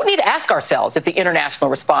we don't need to ask ourselves if the international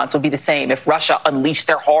response would be the same if Russia unleashed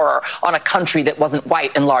their horror on a country that wasn't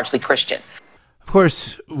white and largely Christian. Of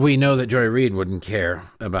course, we know that Joy Reid wouldn't care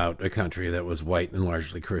about a country that was white and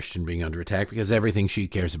largely Christian being under attack because everything she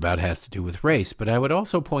cares about has to do with race. But I would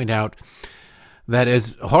also point out that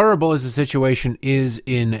as horrible as the situation is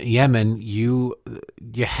in Yemen, you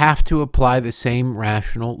have to apply the same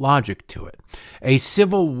rational logic to it. A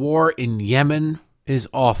civil war in Yemen is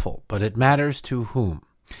awful, but it matters to whom?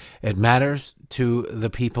 It matters to the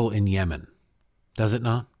people in Yemen, does it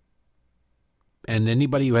not? And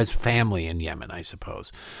anybody who has family in Yemen, I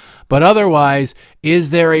suppose. But otherwise, is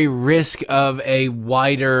there a risk of a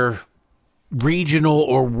wider regional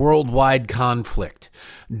or worldwide conflict?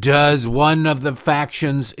 Does one of the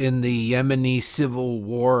factions in the Yemeni civil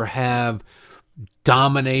war have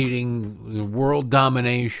world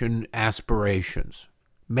domination aspirations?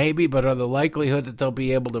 Maybe, but are the likelihood that they'll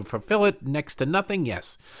be able to fulfill it next to nothing?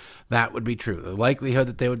 Yes, that would be true. The likelihood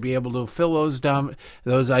that they would be able to fulfill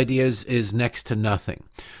those ideas is next to nothing.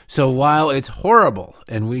 So while it's horrible,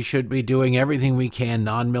 and we should be doing everything we can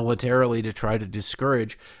non-militarily to try to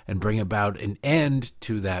discourage and bring about an end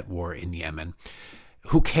to that war in Yemen,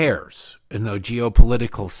 who cares in the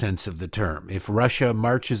geopolitical sense of the term? If Russia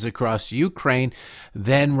marches across Ukraine,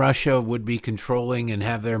 then Russia would be controlling and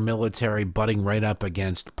have their military butting right up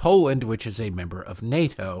against Poland, which is a member of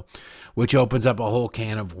NATO, which opens up a whole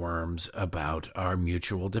can of worms about our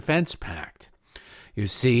mutual defense pact. You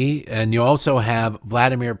see, and you also have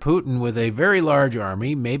Vladimir Putin with a very large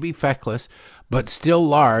army, maybe feckless, but still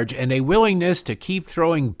large, and a willingness to keep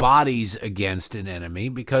throwing bodies against an enemy,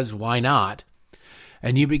 because why not?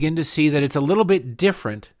 And you begin to see that it's a little bit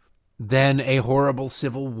different than a horrible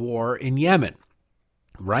civil war in Yemen,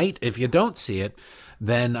 right? If you don't see it,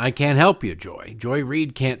 then I can't help you, Joy. Joy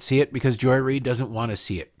Reid can't see it because Joy Reid doesn't want to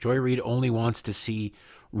see it. Joy Reid only wants to see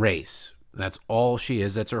race. That's all she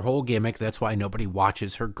is. That's her whole gimmick. That's why nobody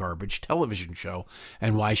watches her garbage television show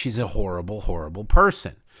and why she's a horrible, horrible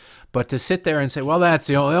person. But to sit there and say, well, that's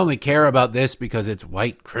they only care about this because it's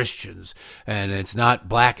white Christians and it's not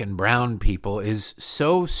black and brown people is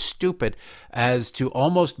so stupid as to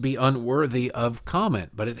almost be unworthy of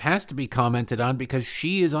comment. But it has to be commented on because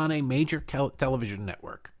she is on a major television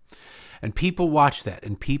network. And people watch that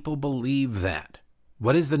and people believe that.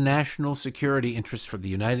 What is the national security interest for the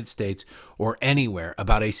United States or anywhere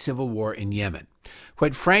about a civil war in Yemen?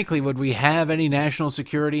 Quite frankly, would we have any national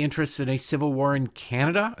security interests in a civil war in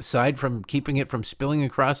Canada, aside from keeping it from spilling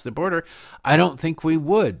across the border? I don't think we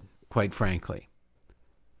would, quite frankly.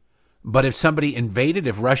 But if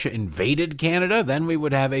Russia invaded Canada, then we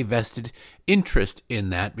would have a vested interest in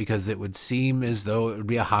that because it would seem as though it would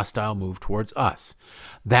be a hostile move towards us.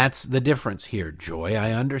 That's the difference here, Joy.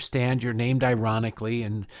 I understand you're named ironically,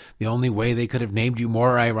 and the only way they could have named you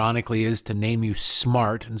more ironically is to name you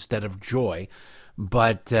Smart instead of Joy.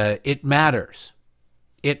 But it matters.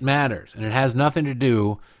 It matters, and it has nothing to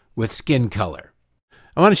do with skin color.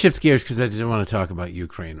 I want to shift gears because I didn't want to talk about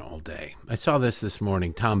Ukraine all day. I saw this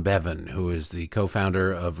morning. Tom Bevan, who is the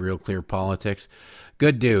co-founder of Real Clear Politics,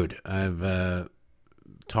 good dude. I've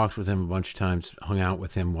talked with him a bunch of times, hung out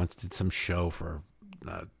with him once, did some show for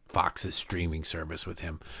Fox's streaming service with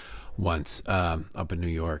him once up in New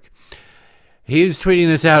York. He's tweeting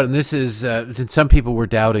this out, and this is, since some people were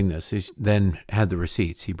doubting this, he then had the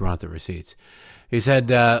receipts. He brought the receipts. He said,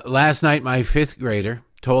 last night my fifth grader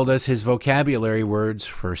told us his vocabulary words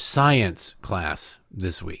for science class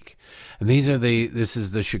this week. And this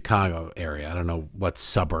is the Chicago area. I don't know what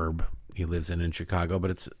suburb he lives in Chicago,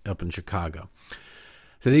 but it's up in Chicago.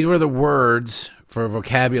 So these were the words for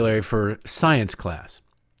vocabulary for science class: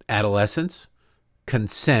 adolescence,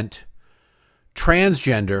 consent,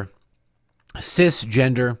 transgender,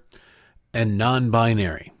 cisgender, and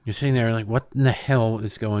non-binary. You're sitting there like, what in the hell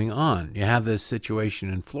is going on? You have this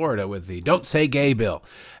situation in Florida with the "Don't Say Gay" bill,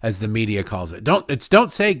 as the media calls it.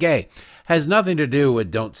 Don't say gay. Has nothing to do with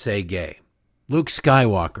don't say gay. Luke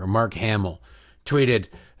Skywalker, Mark Hamill, tweeted,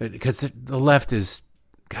 because the left is,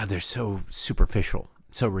 God, they're so superficial,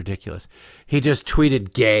 so ridiculous. He just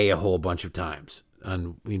tweeted gay a whole bunch of times.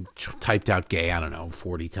 And we typed out gay,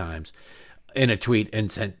 40 times in a tweet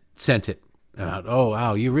and sent it out. Oh,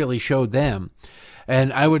 wow, you really showed them.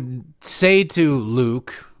 And I would say to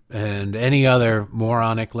Luke and any other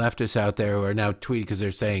moronic leftists out there who are now tweeting because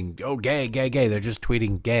they're saying, oh, gay, gay, gay. They're just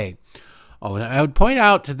tweeting gay. Oh, and I would point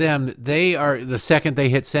out to them that they are, the second they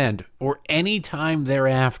hit send or any time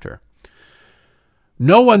thereafter,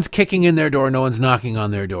 no one's kicking in their door. No one's knocking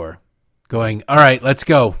on their door going, all right, let's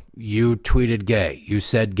go. You tweeted gay. You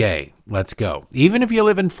said gay. Let's go. Even if you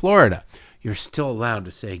live in Florida, you're still allowed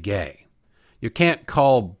to say gay. You can't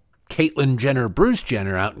call Caitlyn Jenner Bruce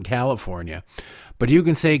Jenner out in California, but you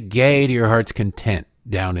can say gay to your heart's content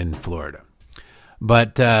down in Florida.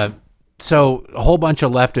 But so a whole bunch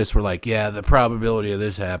of leftists were like, yeah, the probability of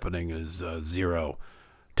this happening is 0.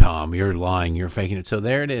 Tom, you're lying. You're faking it. So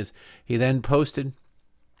there it is. He then posted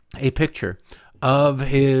a picture of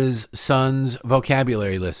his son's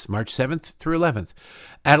vocabulary list, March 7th through 11th.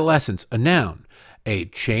 Adolescence, a noun, a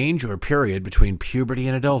change or period between puberty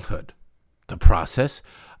and adulthood. The process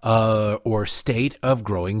or state of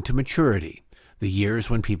growing to maturity. The years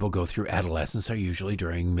when people go through adolescence are usually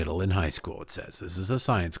during middle and high school, it says. This is a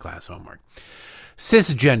science class homework.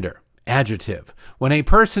 Cisgender, adjective, when a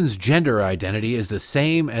person's gender identity is the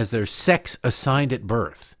same as their sex assigned at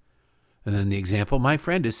birth. And then the example, my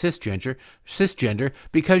friend is cisgender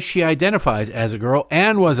because she identifies as a girl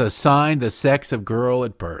and was assigned the sex of girl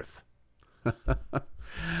at birth.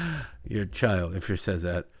 Your child, if you says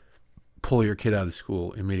that, pull your kid out of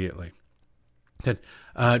school immediately.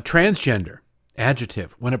 Transgender,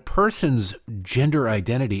 adjective, when a person's gender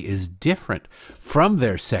identity is different from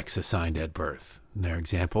their sex assigned at birth. Their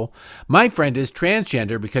example, my friend is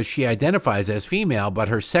transgender because she identifies as female, but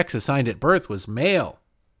her sex assigned at birth was male.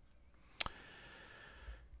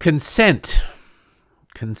 Consent.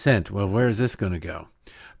 Well, where is this going to go?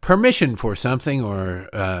 Permission for something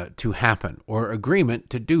or to happen, or agreement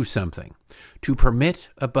to do something. To permit,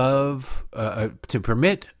 approve,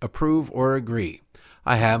 or agree.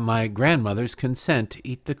 I have my grandmother's consent to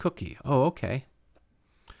eat the cookie. Oh, okay.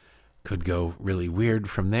 Could go really weird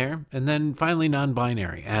from there. And then finally,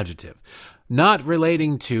 non-binary, adjective. Not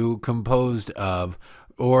relating to, composed of,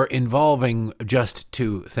 or involving just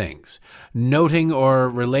two things. Noting or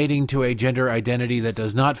relating to a gender identity that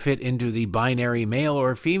does not fit into the binary male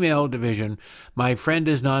or female division. My friend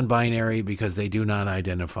is non-binary because they do not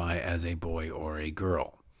identify as a boy or a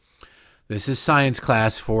girl. This is science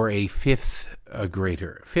class for a fifth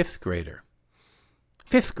grader.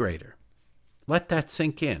 Let that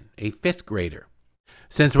sink in. A fifth grader.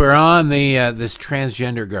 since we're on the this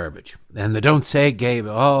transgender garbage and the don't say gay,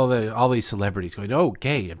 all these celebrities going, oh,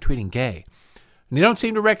 gay, I'm tweeting gay. And they don't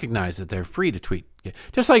seem to recognize that they're free to tweet gay.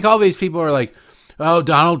 Just like all these people are like, oh,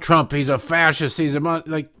 Donald Trump, he's a fascist, he's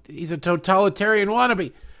a totalitarian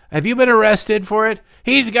wannabe. Have you been arrested for it?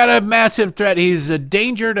 He's got a massive threat. He's a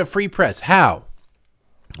danger to free press. How?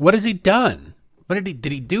 What has he done?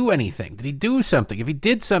 Did he do anything? Did he do something? If he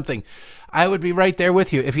did something, I would be right there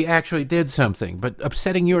with you if he actually did something. But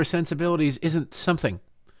upsetting your sensibilities isn't something.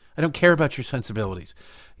 I don't care about your sensibilities,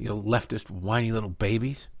 you leftist, whiny little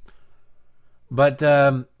babies. But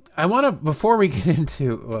I want to, before we get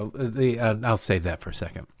into I'll save that for a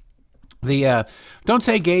second. The Don't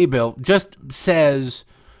Say Gay bill just says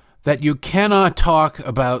that you cannot talk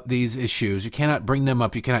about these issues. You cannot bring them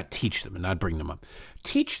up. You cannot teach them and not bring them up.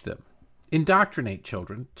 Teach them. Indoctrinate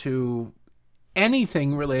children to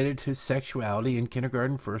anything related to sexuality in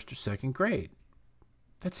kindergarten, first or second grade.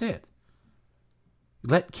 That's it.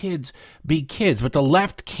 Let kids be kids, but the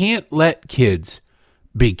left can't let kids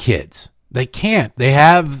be kids. They can't.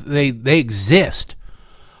 They exist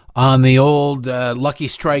on the old Lucky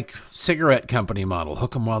Strike cigarette company model.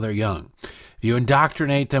 Hook them while they're young. If you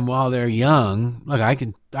indoctrinate them while they're young, look, I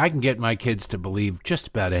can get my kids to believe just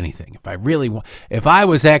about anything. If I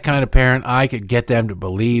was that kind of parent, I could get them to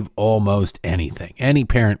believe almost anything. Any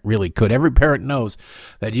parent really could. Every parent knows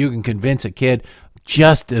that you can convince a kid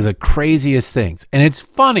just the craziest things. And it's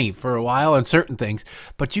funny for a while on certain things,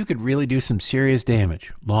 but you could really do some serious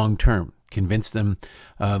damage long term. Convince them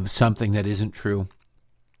of something that isn't true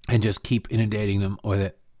and just keep inundating them with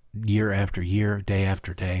it year after year, day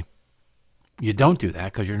after day. You don't do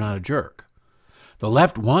that because you're not a jerk. The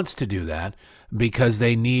left wants to do that because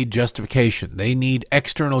they need justification. They need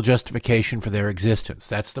external justification for their existence.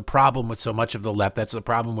 That's the problem with so much of the left. That's the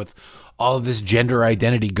problem with all of this gender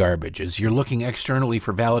identity garbage, is you're looking externally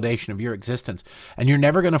for validation of your existence, and you're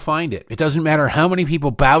never going to find it. It doesn't matter how many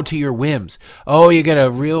people bow to your whims. Oh, you get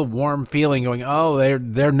a real warm feeling going, oh,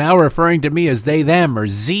 they're now referring to me as they, them, or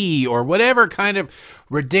Z, or whatever kind of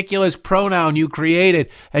ridiculous pronoun you created,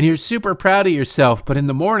 and you're super proud of yourself. But in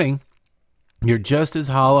the morning, you're just as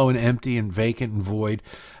hollow and empty and vacant and void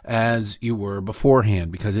as you were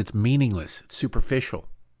beforehand, because it's meaningless. It's superficial.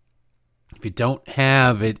 If you don't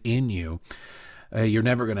have it in you, you're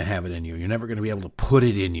never going to have it in you. You're never going to be able to put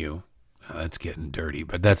it in you. That's getting dirty,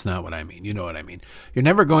 but that's not what I mean. You know what I mean. You're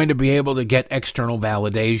never going to be able to get external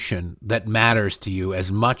validation that matters to you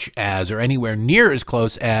as much as, or anywhere near as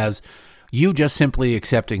close as, you just simply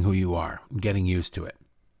accepting who you are and getting used to it.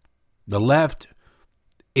 The left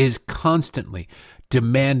is constantly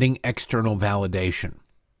demanding external validation.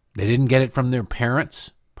 They didn't get it from their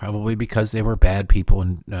parents, probably because they were bad people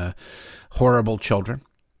and horrible children.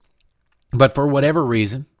 But for whatever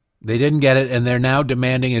reason, they didn't get it, and they're now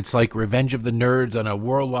demanding. It's like Revenge of the Nerds on a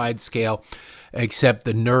worldwide scale, except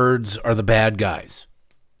the nerds are the bad guys.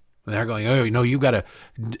 And they're going, oh, you got to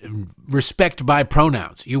respect my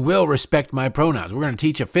pronouns. You will respect my pronouns. We're going to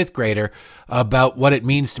teach a fifth grader about what it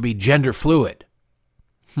means to be gender fluid.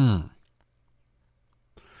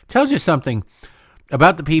 Tells you something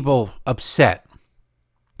about the people upset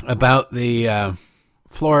about the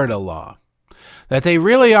Florida law, that they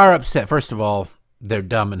really are upset. First of all, they're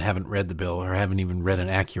dumb and haven't read the bill, or haven't even read an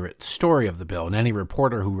accurate story of the bill. And any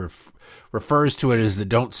reporter who refers to it as the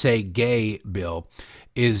Don't Say Gay bill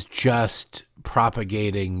is just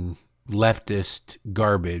propagating leftist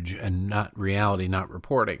garbage and not reality, not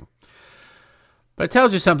reporting. But it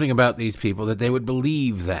tells you something about these people, that they would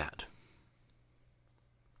believe that.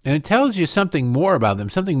 And it tells you something more about them,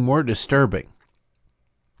 something more disturbing.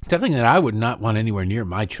 Something that I would not want anywhere near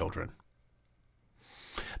my children.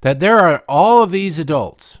 That there are all of these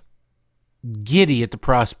adults giddy at the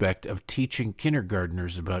prospect of teaching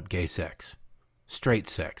kindergartners about gay sex, straight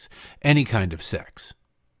sex, any kind of sex.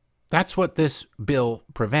 That's what this bill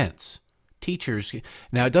prevents. Teachers.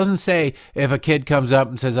 Now, it doesn't say if a kid comes up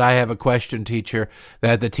and says, I have a question, teacher,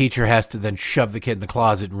 that the teacher has to then shove the kid in the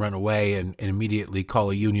closet and run away and immediately call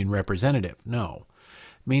a union representative. No.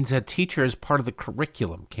 It means that teacher, as part of the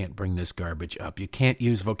curriculum, can't bring this garbage up. You can't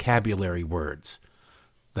use vocabulary words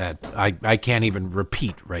that I can't even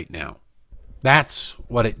repeat right now. That's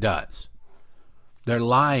what it does. They're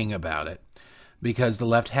lying about it because the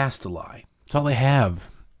left has to lie. That's all they have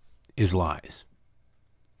is lies.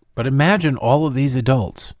 But imagine all of these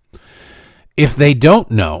adults. If they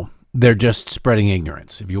don't know, they're just spreading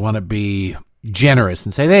ignorance. If you want to be generous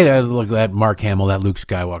and say, hey, look at that Mark Hamill, that Luke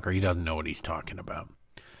Skywalker, he doesn't know what he's talking about.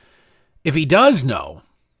 If he does know,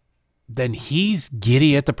 then he's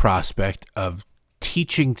giddy at the prospect of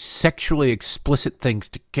teaching sexually explicit things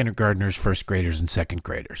to kindergartners, first graders, and second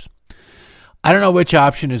graders. I don't know which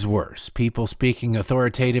option is worse. People speaking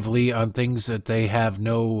authoritatively on things that they have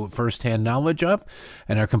no firsthand knowledge of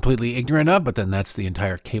and are completely ignorant of, but then that's the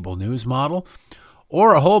entire cable news model.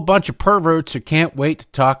 Or a whole bunch of perverts who can't wait to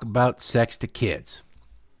talk about sex to kids.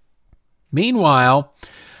 Meanwhile,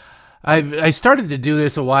 I started to do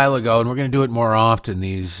this a while ago, and we're going to do it more often,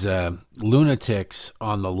 these lunatics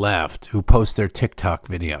on the left who post their TikTok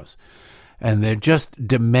videos. And they're just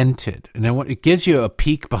demented. And then it gives you a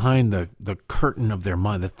peek behind the curtain of their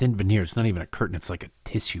mind, the thin veneer. It's not even a curtain. It's like a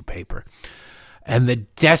tissue paper. And the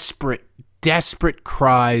desperate, desperate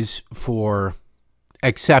cries for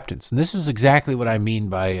acceptance. And this is exactly what I mean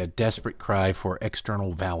by a desperate cry for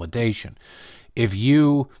external validation. If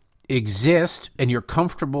you exist and you're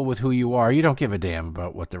comfortable with who you are, you don't give a damn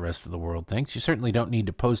about what the rest of the world thinks. You certainly don't need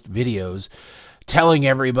to post videos telling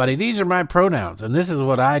everybody, these are my pronouns, and this is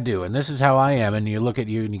what I do, and this is how I am, and you look at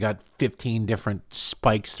you, and you got 15 different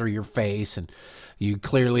spikes through your face, and you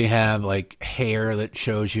clearly have, like, hair that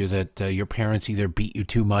shows you that your parents either beat you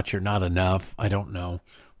too much or not enough. I don't know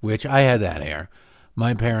which. I had that hair.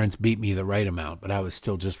 My parents beat me the right amount, but I was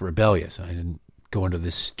still just rebellious. I didn't go into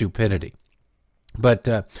this stupidity.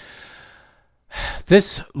 But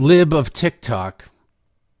this lib of TikTok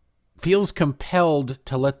feels compelled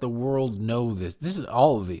to let the world know this. This is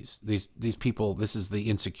all of these people. This is the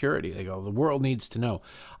insecurity. They go, the world needs to know.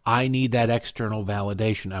 I need that external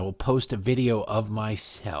validation. I will post a video of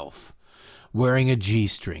myself wearing a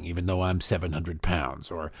G-string, even though I'm 700 pounds,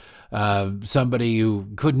 or somebody who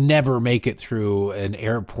could never make it through an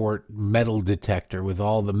airport metal detector with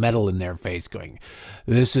all the metal in their face going,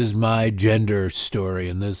 this is my gender story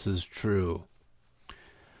and this is true.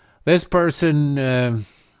 This person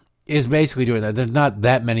is basically doing that. There's not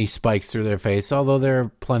that many spikes through their face, although there are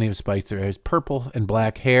plenty of spikes through their face. Purple and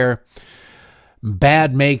black hair,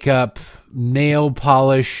 bad makeup, nail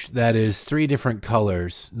polish that is 3 different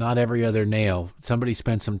colors, not every other nail. Somebody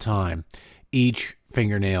spent some time. Each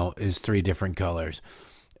fingernail is 3 different colors.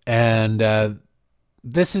 And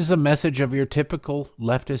this is a message of your typical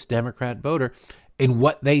leftist Democrat voter in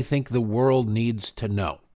what they think the world needs to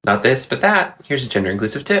know. Not this, but that. Here's a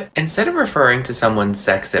gender-inclusive tip. Instead of referring to someone's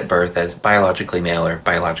sex at birth as biologically male or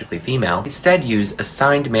biologically female, instead use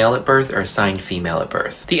assigned male at birth or assigned female at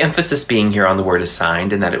birth. The emphasis being here on the word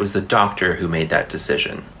assigned and that it was the doctor who made that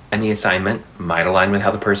decision. And the assignment might align with how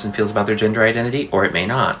the person feels about their gender identity, or it may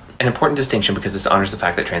not. An important distinction because this honors the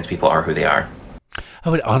fact that trans people are who they are.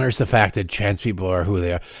 Oh, it honors the fact that trans people are who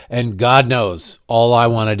they are. And God knows, all I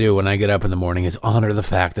want to do when I get up in the morning is honor the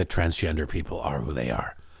fact that transgender people are who they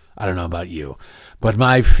are. I don't know about you, but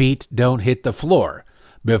my feet don't hit the floor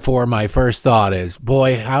before my first thought is,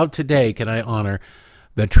 boy, how today can I honor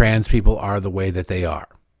that trans people are the way that they are?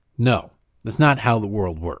 No, that's not how the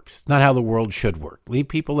world works. It's not how the world should work. Leave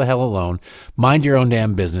people the hell alone. Mind your own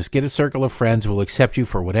damn business. Get a circle of friends who will accept you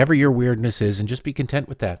for whatever your weirdness is and just be content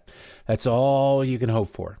with that. That's all you can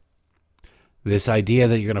hope for. This idea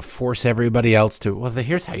that you're going to force everybody else to, well,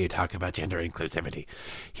 here's how you talk about gender inclusivity.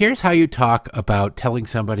 Here's how you talk about telling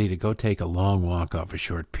somebody to go take a long walk off a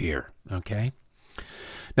short pier, okay?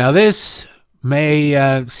 Now, this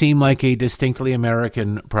may seem like a distinctly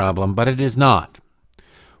American problem, but it is not.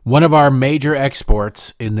 One of our major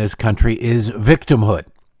exports in this country is victimhood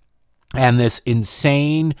and this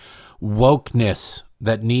insane wokeness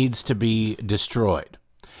that needs to be destroyed.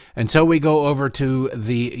 And so we go over to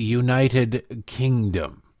the United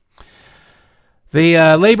Kingdom.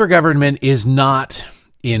 The Labour government is not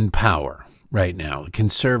in power right now.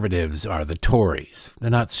 Conservatives are the Tories. They're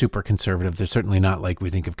not super conservative. They're certainly not like we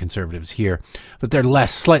think of conservatives here, but they're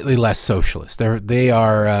slightly less socialist. They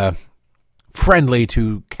are friendly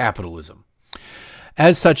to capitalism.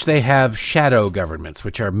 As such, they have shadow governments,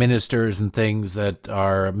 which are ministers and things that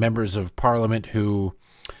are members of parliament who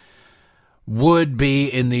would be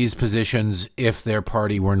in these positions if their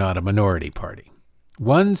party were not a minority party.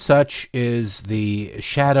 One such is the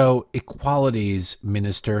Shadow Equalities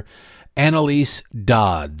Minister, Annalise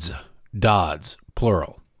Dodds,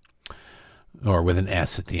 plural, or with an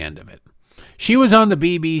S at the end of it. She was on the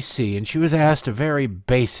BBC and she was asked a very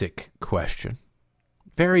basic question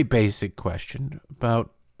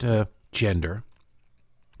about gender,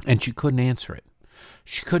 and she couldn't answer it.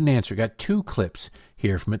 Got 2 clips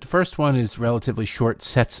here from it. The first one is relatively short,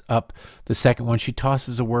 sets up the second one. She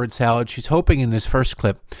tosses a word salad. She's hoping in this first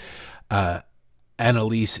clip,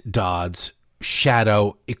 Annalise Dodds,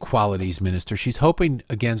 Shadow Equalities Minister, she's hoping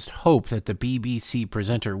against hope that the BBC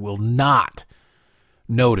presenter will not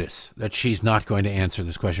notice that she's not going to answer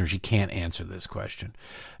this question, or she can't answer this question.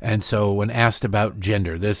 And so when asked about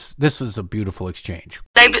gender, this was a beautiful exchange.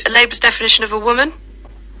 Labour's definition of a woman?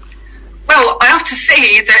 Well, I have to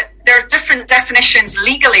say that there are different definitions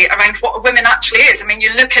legally around what a woman actually is. I mean,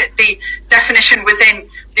 you look at the definition within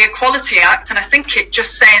the Equality Act, and I think it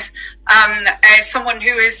just says someone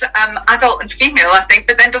who is adult and female, I think,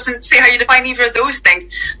 but then doesn't say how you define either of those things.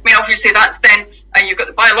 I mean, obviously, that's then you've got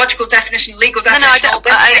the biological definition, legal definition. No,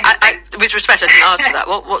 I with respect, I didn't ask for that.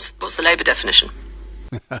 What's the Labour definition?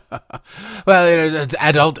 Well, it's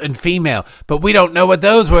adult and female, but we don't know what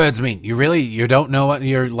those words mean. You don't know what,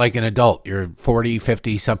 you're like an adult. You're 40,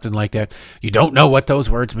 50, something like that. You don't know what those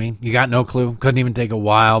words mean. You got no clue. Couldn't even take a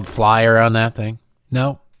wild flyer on that thing.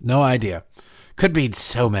 No idea. Could be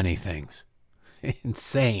so many things.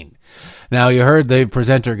 Insane. Now, you heard the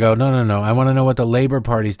presenter go, no. I want to know what the Labour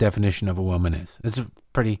Party's definition of a woman is. It's a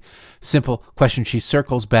pretty simple question. She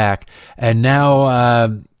circles back, and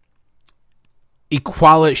now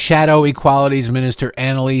Shadow Equalities Minister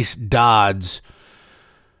Annalise Dodds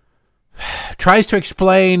tries to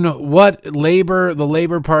explain what the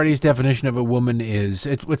Labour Party's definition of a woman is.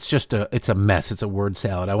 It's a mess. It's a word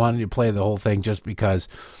salad. I wanted to play the whole thing just because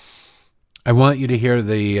I want you to hear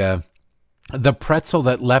the pretzel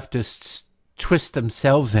that leftists twist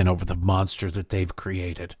themselves in over the monster that they've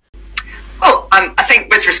created. Well, I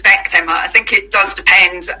think with respect, Emma, I think it does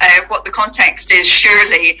depend what the context is,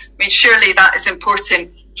 surely. I mean, surely that is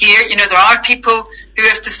important here. You know, there are people who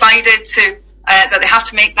have decided that they have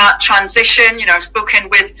to make that transition. You know, I've spoken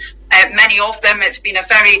with many of them. It's been a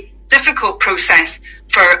very difficult process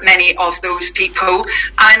for many of those people,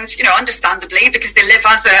 and you know, understandably, because they live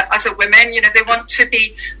as a woman, you know, they want to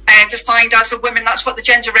be defined as a woman. That's what the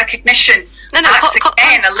Gender Recognition Act,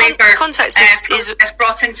 again, a Labour context is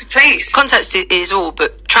brought into place. Context is all,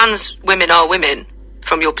 but trans women are women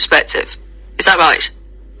from your perspective. Is that right?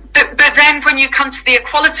 But then when you come to the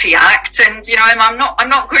Equality Act, and you know, I'm not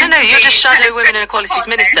going. No, you're just Shadow Women and Equalities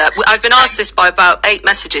Minister. I've been asked this by about 8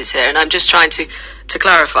 messages here, and I'm just trying to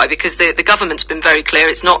clarify, because the government's been very clear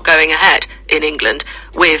it's not going ahead in England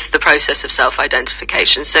with the process of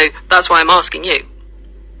self-identification. So that's why I'm asking you.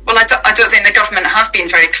 Well, I don't think the government has been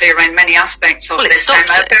very clear around many aspects of this.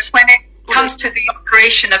 But when it comes to the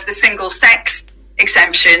operation of the single-sex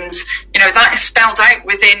exemptions, you know, that is spelled out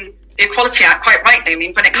within the Equality Act quite rightly. I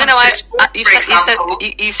mean, when it comes to sport, for example,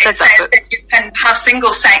 you've said that you can have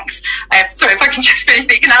single-sex. Sorry, if I can just finish,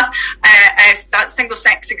 you can have that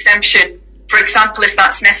single-sex exemption, for example, if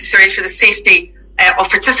that's necessary for the safety of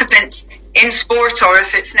participants in sport, or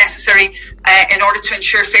if it's necessary in order to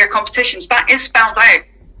ensure fair competitions. That is spelled out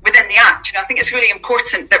within the Act. You know, I think it's really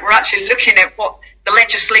important that we're actually looking at what the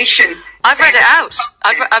legislation. I've read it out.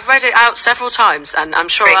 I've read it out several times, and I'm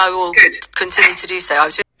sure I will continue to do so.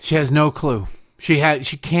 She has no clue. She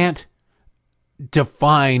can't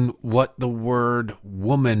define what the word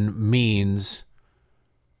woman means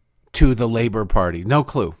to the Labour Party. No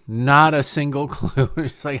clue. Not a single clue.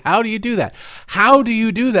 It's like, how do you do that? How do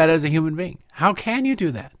you do that as a human being? How can you do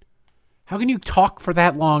that? How can you talk for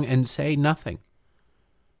that long and say nothing?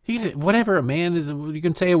 Whatever a man is, you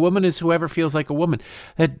can say a woman is whoever feels like a woman.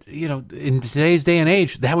 That, you know, in today's day and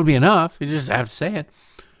age, that would be enough. You just have to say it.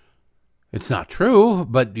 It's not true,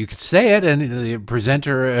 but you could say it, and the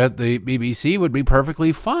presenter at the BBC would be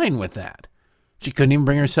perfectly fine with that. She couldn't even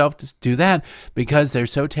bring herself to do that because they're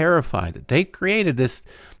so terrified that they created this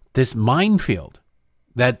minefield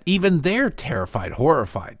that even they're terrified,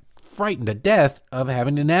 horrified, frightened to death of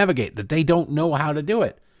having to navigate, that they don't know how to do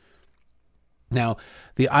it. Now,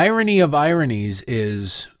 the irony of ironies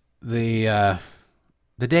is the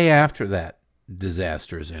day after that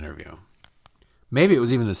disastrous interview. Maybe it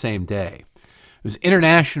was even the same day. It was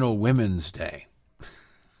International Women's Day.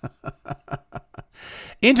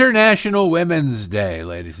 International Women's Day,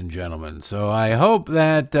 ladies and gentlemen. So I hope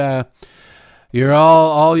that you're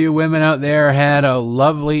all you women out there had a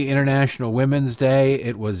lovely International Women's Day.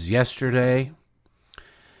 It was yesterday.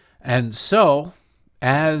 And so,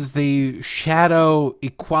 as the Shadow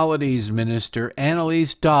Equalities Minister,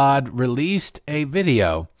 Annalise Dodd released a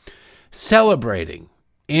video celebrating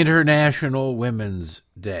International Women's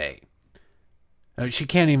Day. She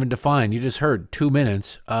can't even define. You just heard 2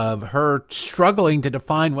 minutes of her struggling to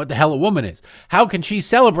define what the hell a woman is. How can she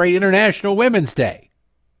celebrate International Women's Day?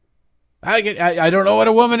 I don't know what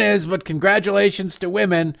a woman is, but congratulations to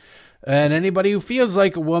women and anybody who feels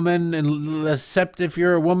like a woman, except if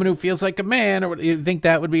you're a woman who feels like a man, or you think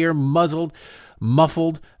that would be your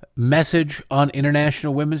muffled message on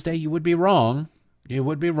International Women's Day, you would be wrong. It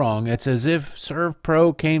would be wrong. It's as if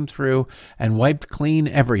ServPro came through and wiped clean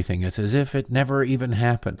everything. It's as if it never even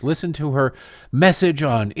happened. Listen to her message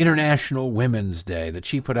on International Women's Day that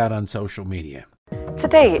she put out on social media.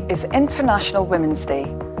 Today is International Women's Day,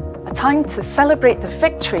 a time to celebrate the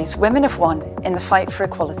victories women have won in the fight for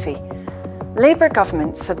equality. Labour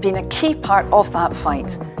governments have been a key part of that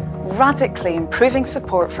fight, radically improving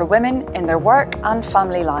support for women in their work and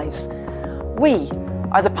family lives. We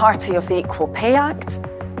are the party of the Equal Pay Act,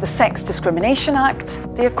 the Sex Discrimination Act,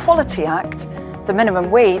 the Equality Act, the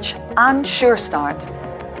Minimum Wage and Sure Start.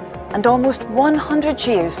 And almost 100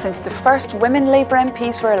 years since the first women Labour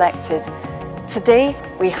MPs were elected, today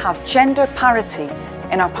we have gender parity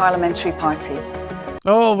in our parliamentary party.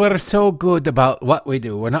 Oh, we're so good about what we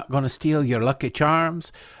do. We're not going to steal your Lucky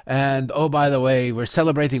Charms. And, oh, by the way, we're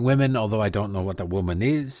celebrating women, although I don't know what a woman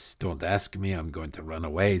is. Don't ask me. I'm going to run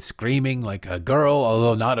away screaming like a girl,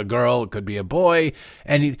 although not a girl. It could be a boy.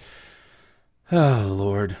 Oh,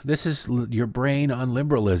 Lord. This is your brain on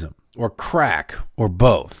liberalism or crack or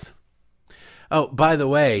both. Oh, by the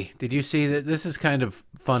way, did you see that? This is kind of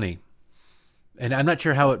funny. And I'm not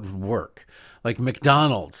sure how it would work. Like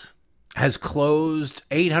McDonald's has closed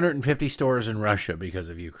 850 stores in Russia because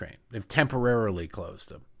of Ukraine. They've temporarily closed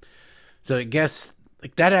them. So I guess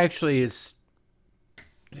like that actually is...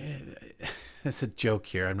 It's a joke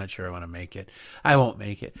here. I'm not sure I want to make it. I won't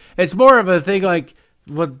make it. It's more of a thing like,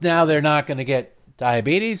 well, now they're not going to get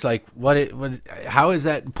diabetes. Like, how is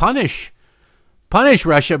that? Punish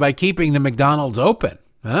Russia by keeping the McDonald's open,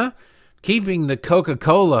 huh? Keeping the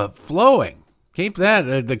Coca-Cola flowing. Keep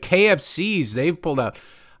that. The KFCs they've pulled out.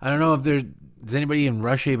 I don't know if does anybody in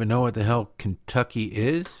Russia even know what the hell Kentucky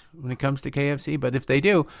is when it comes to KFC? But if they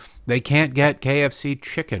do, they can't get KFC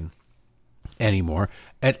chicken anymore,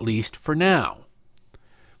 at least for now,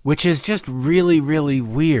 which is just really, really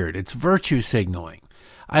weird. It's virtue signaling.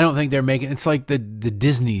 I don't think they're making... It's like the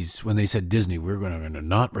Disneys, when they said Disney, we're going to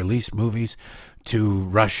not release movies to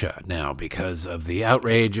Russia now because of the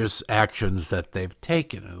outrageous actions that they've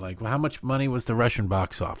taken. Like, well, how much money was the Russian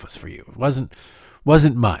box office for you? It wasn't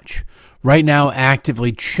much. Right now,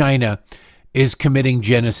 actively, China is committing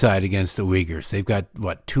genocide against the Uyghurs. They've got,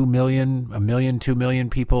 2 million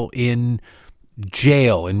people in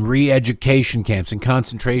jail, in re-education camps, in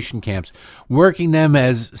concentration camps, working them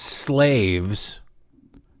as slaves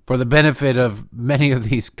for the benefit of many of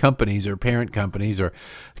these companies or parent companies or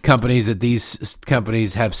companies that these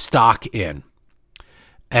companies have stock in.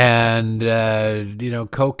 And,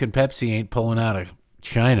 Coke and Pepsi ain't pulling out of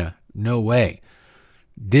China. No way.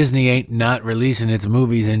 Disney ain't not releasing its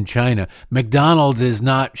movies in China. McDonald's is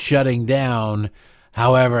not shutting down.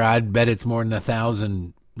 However, I'd bet it's more than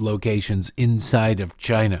 1,000 locations inside of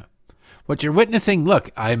China. What you're witnessing,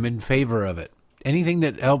 look, I'm in favor of it. Anything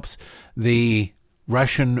that helps the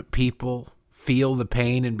Russian people feel the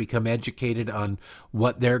pain and become educated on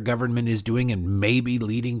what their government is doing and maybe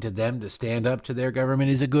leading to them to stand up to their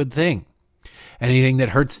government is a good thing. Anything that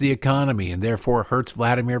hurts the economy and therefore hurts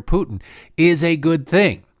Vladimir Putin is a good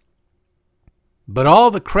thing. But all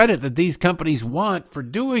the credit that these companies want for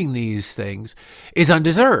doing these things is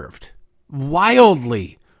undeserved,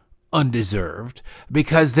 wildly undeserved,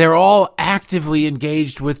 because they're all actively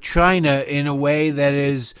engaged with China in a way that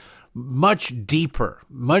is much deeper,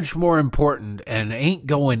 much more important, and ain't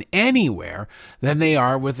going anywhere than they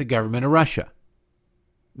are with the government of Russia.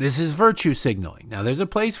 This is virtue signaling. Now, there's a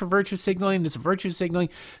place for virtue signaling. It's virtue signaling,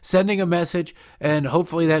 sending a message, and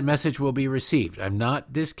hopefully that message will be received. I'm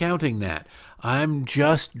not discounting that. I'm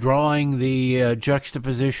just drawing the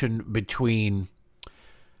juxtaposition between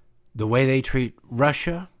the way they treat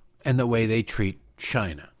Russia and the way they treat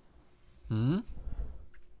China. Now,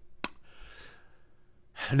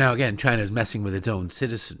 again, China's messing with its own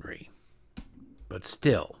citizenry. But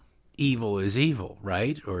still, evil is evil,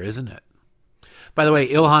 right? Or isn't it? By the way,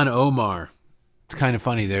 Ilhan Omar, it's kind of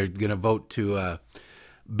funny. They're going to vote to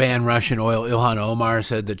ban Russian oil. Ilhan Omar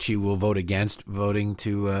said that she will vote against voting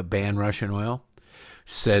to ban Russian oil.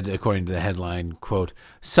 Said, according to the headline, quote,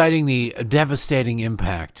 citing the devastating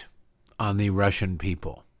impact on the Russian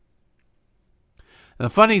people. And the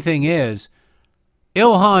funny thing is,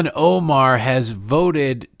 Ilhan Omar has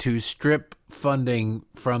voted to strip funding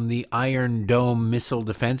from the Iron Dome missile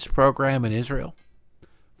defense program in Israel.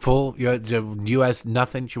 Full U.S.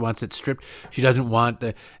 nothing. She wants it stripped. She doesn't want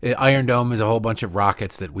the Iron Dome is a whole bunch of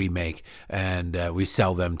rockets that we make and we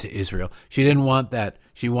sell them to Israel. She didn't want that.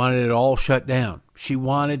 She wanted it all shut down. She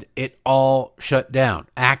wanted it all shut down,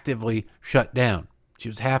 actively shut down. She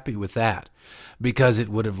was happy with that because it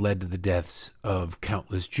would have led to the deaths of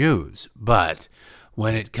countless Jews. But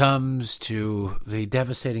when it comes to the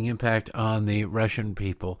devastating impact on the Russian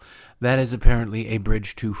people, that is apparently a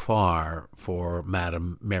bridge too far for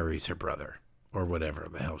Madam Mary's her brother, or whatever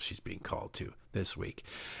the hell she's being called to this week.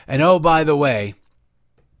 And oh, by the way,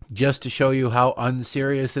 just to show you how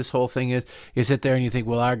unserious this whole thing is, you sit there and you think,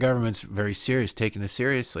 well, our government's very serious, taking this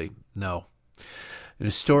seriously. No. In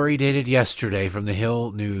a story dated yesterday from the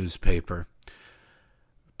Hill newspaper,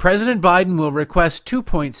 President Biden will request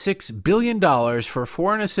 $2.6 billion for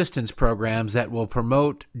foreign assistance programs that will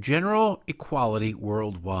promote general equality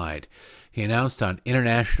worldwide. He announced on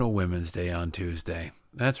International Women's Day on Tuesday.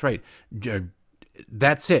 That's right.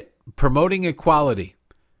 That's it. Promoting equality,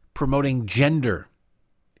 promoting gender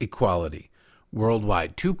equality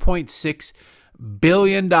worldwide. $2.6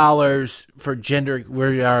 billion for gender.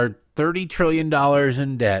 We are $30 trillion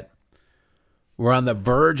in debt. We're on the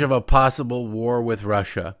verge of a possible war with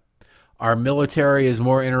Russia. Our military is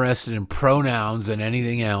more interested in pronouns than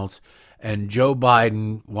anything else. And Joe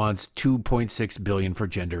Biden wants $2.6 billion for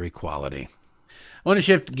gender equality. I want to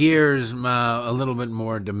shift gears a little bit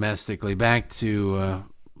more domestically back to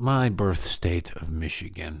my birth state of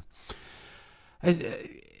Michigan.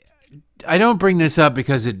 I don't bring this up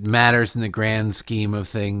because it matters in the grand scheme of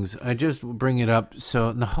things. I just bring it up so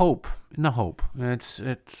in the hope.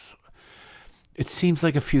 It seems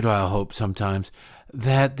like a futile hope sometimes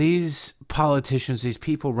that these politicians, these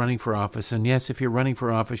people running for office, and yes, if you're running for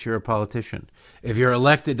office, you're a politician. If you're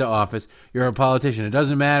elected to office, you're a politician. It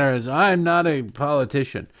doesn't matter as I'm not a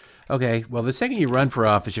politician. Okay, well, the second you run for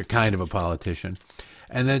office, you're kind of a politician.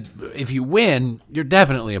 And then if you win, you're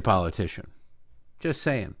definitely a politician. Just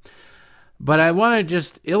saying. But I want to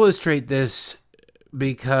just illustrate this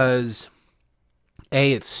because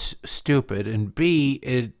A, it's stupid, and B,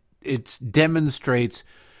 it demonstrates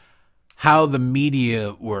how the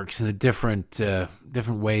media works and the different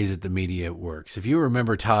ways that the media works. If you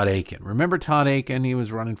remember Todd Akin? He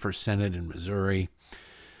was running for Senate in Missouri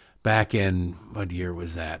back in, what year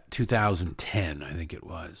was that? 2010, I think it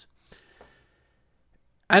was.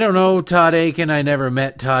 I don't know Todd Akin. I never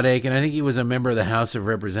met Todd Akin. I think he was a member of the House of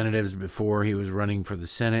Representatives before he was running for the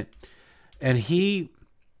Senate. And he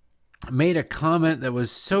made a comment that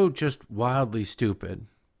was so just wildly stupid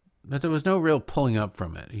that there was no real pulling up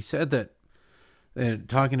from it. He said that,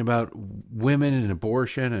 talking about women and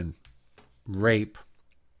abortion and rape,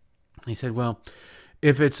 he said, well,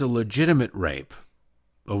 if it's a legitimate rape,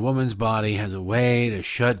 a woman's body has a way to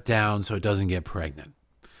shut down so it doesn't get pregnant.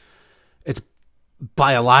 It's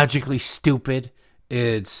biologically stupid.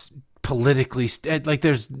 It's politically like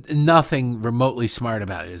there's nothing remotely smart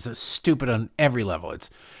about it. It's stupid on every level.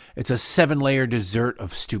 It's a 7-layer dessert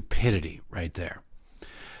of stupidity right there.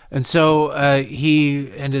 And so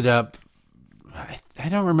he ended up, I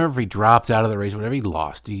don't remember if he dropped out of the race, whatever, he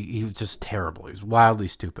lost. He was just terrible. He was wildly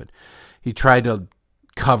stupid. He tried to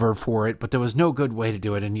cover for it, but there was no good way to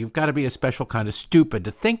do it. And you've got to be a special kind of stupid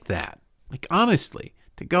to think that. Like, honestly,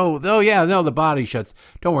 to go, oh, yeah, no, the body shuts.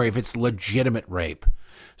 Don't worry, if it's legitimate rape.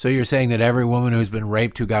 So you're saying that every woman who's been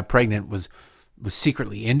raped who got pregnant was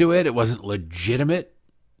secretly into it? It wasn't legitimate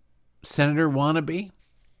senator wannabe?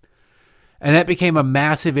 And that became a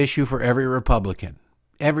massive issue for every Republican.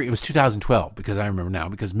 It was 2012, because I remember now,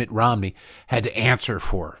 because Mitt Romney had to answer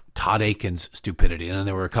for Todd Akin's stupidity. And then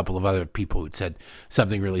there were a couple of other people who'd said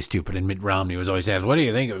something really stupid. And Mitt Romney was always asked, what do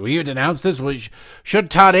you think? Will you denounce this? Should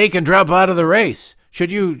Todd Akin drop out of the race?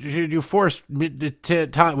 Should you force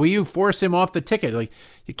Todd? Will you force him off the ticket? Like,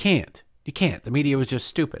 you can't. The media was just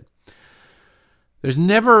stupid.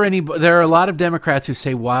 There are a lot of Democrats who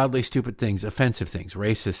say wildly stupid things, offensive things,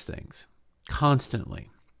 racist things, constantly.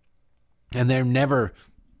 And they're never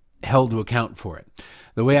held to account for it.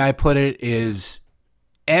 The way I put it is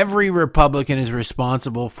every Republican is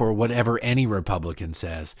responsible for whatever any Republican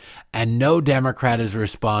says, and no Democrat is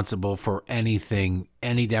responsible for anything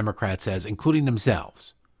any Democrat says, including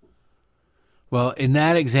themselves. Well, in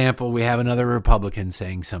that example, we have another Republican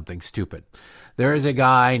saying something stupid. There is a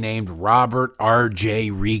guy named Robert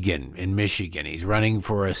R.J. Regan in Michigan. He's running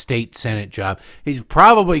for a state Senate job. He's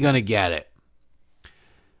probably going to get it.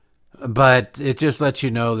 But it just lets you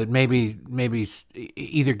know that maybe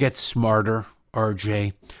either get smarter,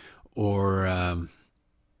 RJ, or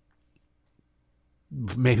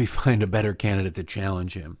maybe find a better candidate to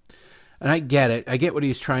challenge him. And I get it. I get what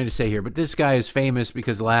he's trying to say here. But this guy is famous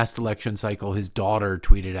because last election cycle, his daughter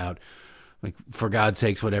tweeted out, like, for God's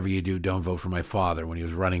sakes, whatever you do, don't vote for my father, when he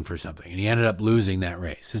was running for something. And he ended up losing that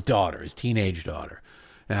race. His daughter, his teenage daughter.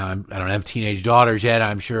 Now, I don't have teenage daughters yet.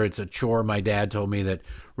 I'm sure it's a chore. My dad told me that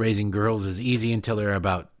raising girls is easy until they're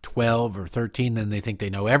about 12 or 13. Then they think they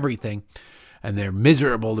know everything. and they're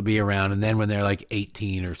miserable to be around. And then when they're like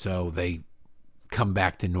 18 or so, they come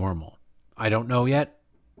back to normal. I don't know yet.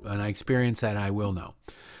 When I experience that, I will know.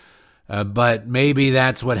 But maybe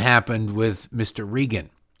that's what happened with Mr. Regan.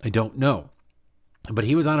 I don't know. But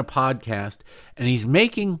he was on a podcast, and he's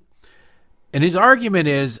making, and his argument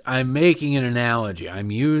is, I'm making an analogy.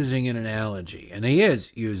 I'm using an analogy. And he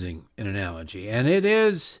is using an analogy. And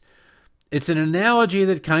it's an analogy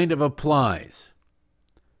that kind of applies.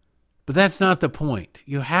 But that's not the point.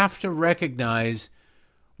 You have to recognize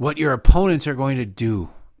what your opponents are going to do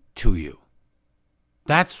to you.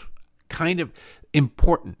 That's kind of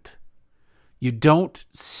important. You don't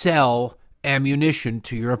sell ammunition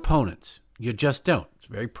to your opponents. You just don't. It's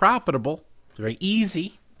very profitable. It's very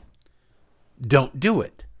easy. Don't do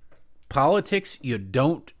it. Politics, you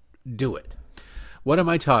don't do it. What am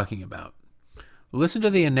I talking about? Listen to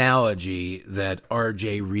the analogy that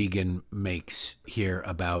R.J. Regan makes here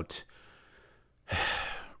about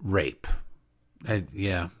rape.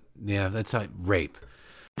 That's rape.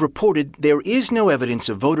 Reported there is no evidence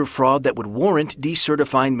of voter fraud that would warrant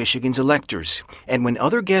decertifying Michigan's electors. And when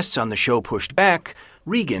other guests on the show pushed back,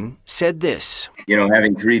 Regan said this.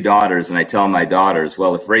 Having 3 daughters, and I tell my daughters,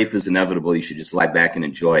 well, if rape is inevitable, you should just lie back and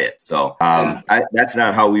enjoy it. So that's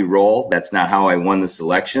not how we roll. That's not how I won this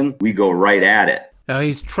election. We go right at it. Now,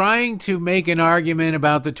 he's trying to make an argument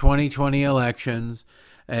about the 2020 elections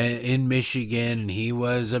in Michigan, and he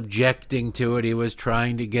was objecting to it. He was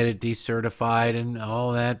trying to get it decertified and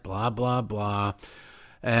all that, blah, blah, blah.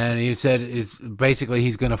 And he said basically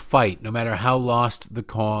he's going to fight no matter how lost the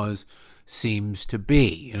cause seems to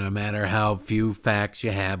be, no matter how few facts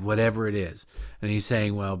you have, whatever it is. And he's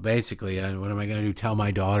saying, well, basically, what am I going to do? Tell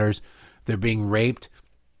my daughters they're being raped,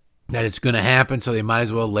 that it's going to happen, so they might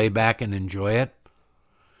as well lay back and enjoy it?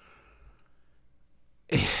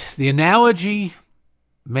 The analogy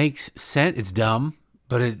makes sense. It's dumb,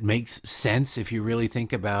 but it makes sense if you really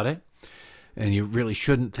think about it. And you really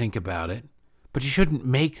shouldn't think about it. But you shouldn't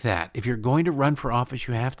make that. If you're going to run for office,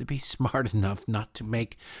 you have to be smart enough not to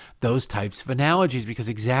make those types of analogies, because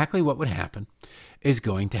exactly what would happen is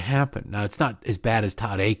going to happen. Now, it's not as bad as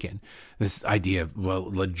Todd Aiken, this idea of,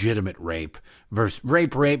 legitimate rape versus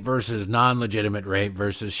rape versus non-legitimate rape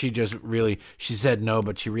versus she said no,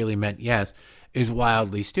 but she really meant yes, is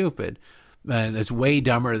wildly stupid. And it's way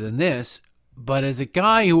dumber than this. But as a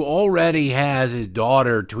guy who already has his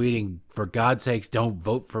daughter tweeting, for God's sakes, don't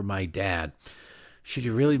vote for my dad, should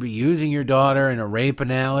you really be using your daughter in a rape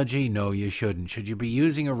analogy? No, you shouldn't. Should you be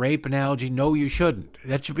using a rape analogy? No, you shouldn't.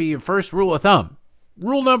 That should be your first rule of thumb.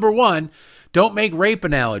 Rule number 1, don't make rape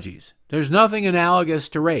analogies. There's nothing analogous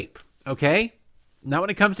to rape, okay? Not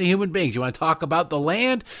when it comes to human beings. You want to talk about the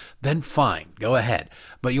land? Then fine, go ahead.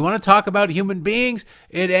 But you want to talk about human beings?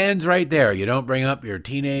 It ends right there. You don't bring up your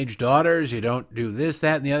teenage daughters. You don't do this,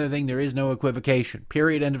 that, and the other thing. There is no equivocation.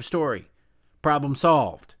 Period. End of story. Problem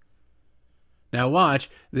solved. Now watch.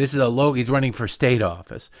 This is he's running for state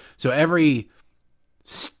office. So every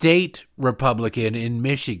state Republican in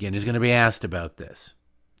Michigan is going to be asked about this.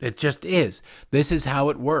 It just is. This is how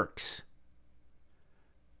it works.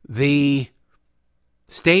 The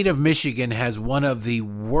state of Michigan has one of the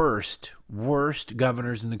worst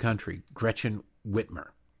governors in the country, Gretchen Whitmer.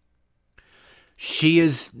 She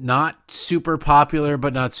is not super popular,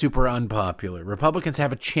 but not super unpopular. Republicans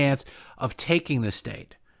have a chance of taking the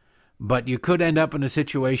state. But you could end up in a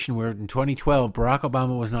situation where in 2012, Barack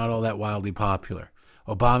Obama was not all that wildly popular.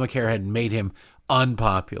 Obamacare had made him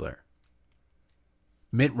unpopular.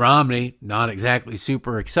 Mitt Romney, not exactly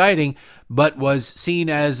super exciting, but was seen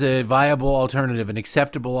as a viable alternative, an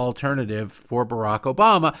acceptable alternative for Barack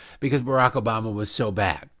Obama because Barack Obama was so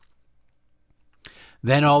bad.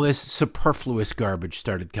 Then all this superfluous garbage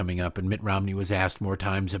started coming up, and Mitt Romney was asked more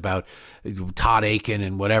times about Todd Aiken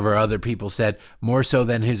and whatever other people said, more so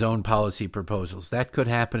than his own policy proposals. That could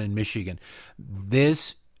happen in Michigan.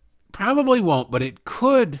 This probably won't, but it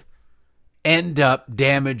could end up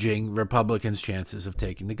damaging Republicans' chances of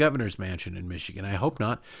taking the governor's mansion in Michigan. I hope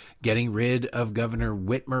not. Getting rid of Governor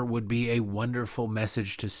Whitmer would be a wonderful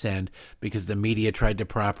message to send, because the media tried to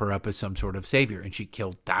prop her up as some sort of savior, and she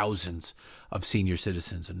killed thousands of senior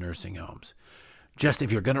citizens in nursing homes. Just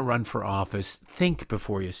if you're going to run for office, think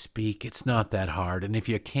before you speak. It's not that hard. And if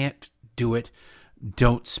you can't do it,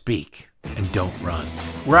 don't speak and don't run.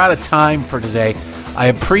 We're out of time for today. I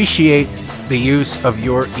appreciate the use of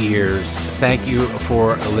your ears. Thank you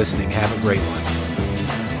for listening. Have a great one.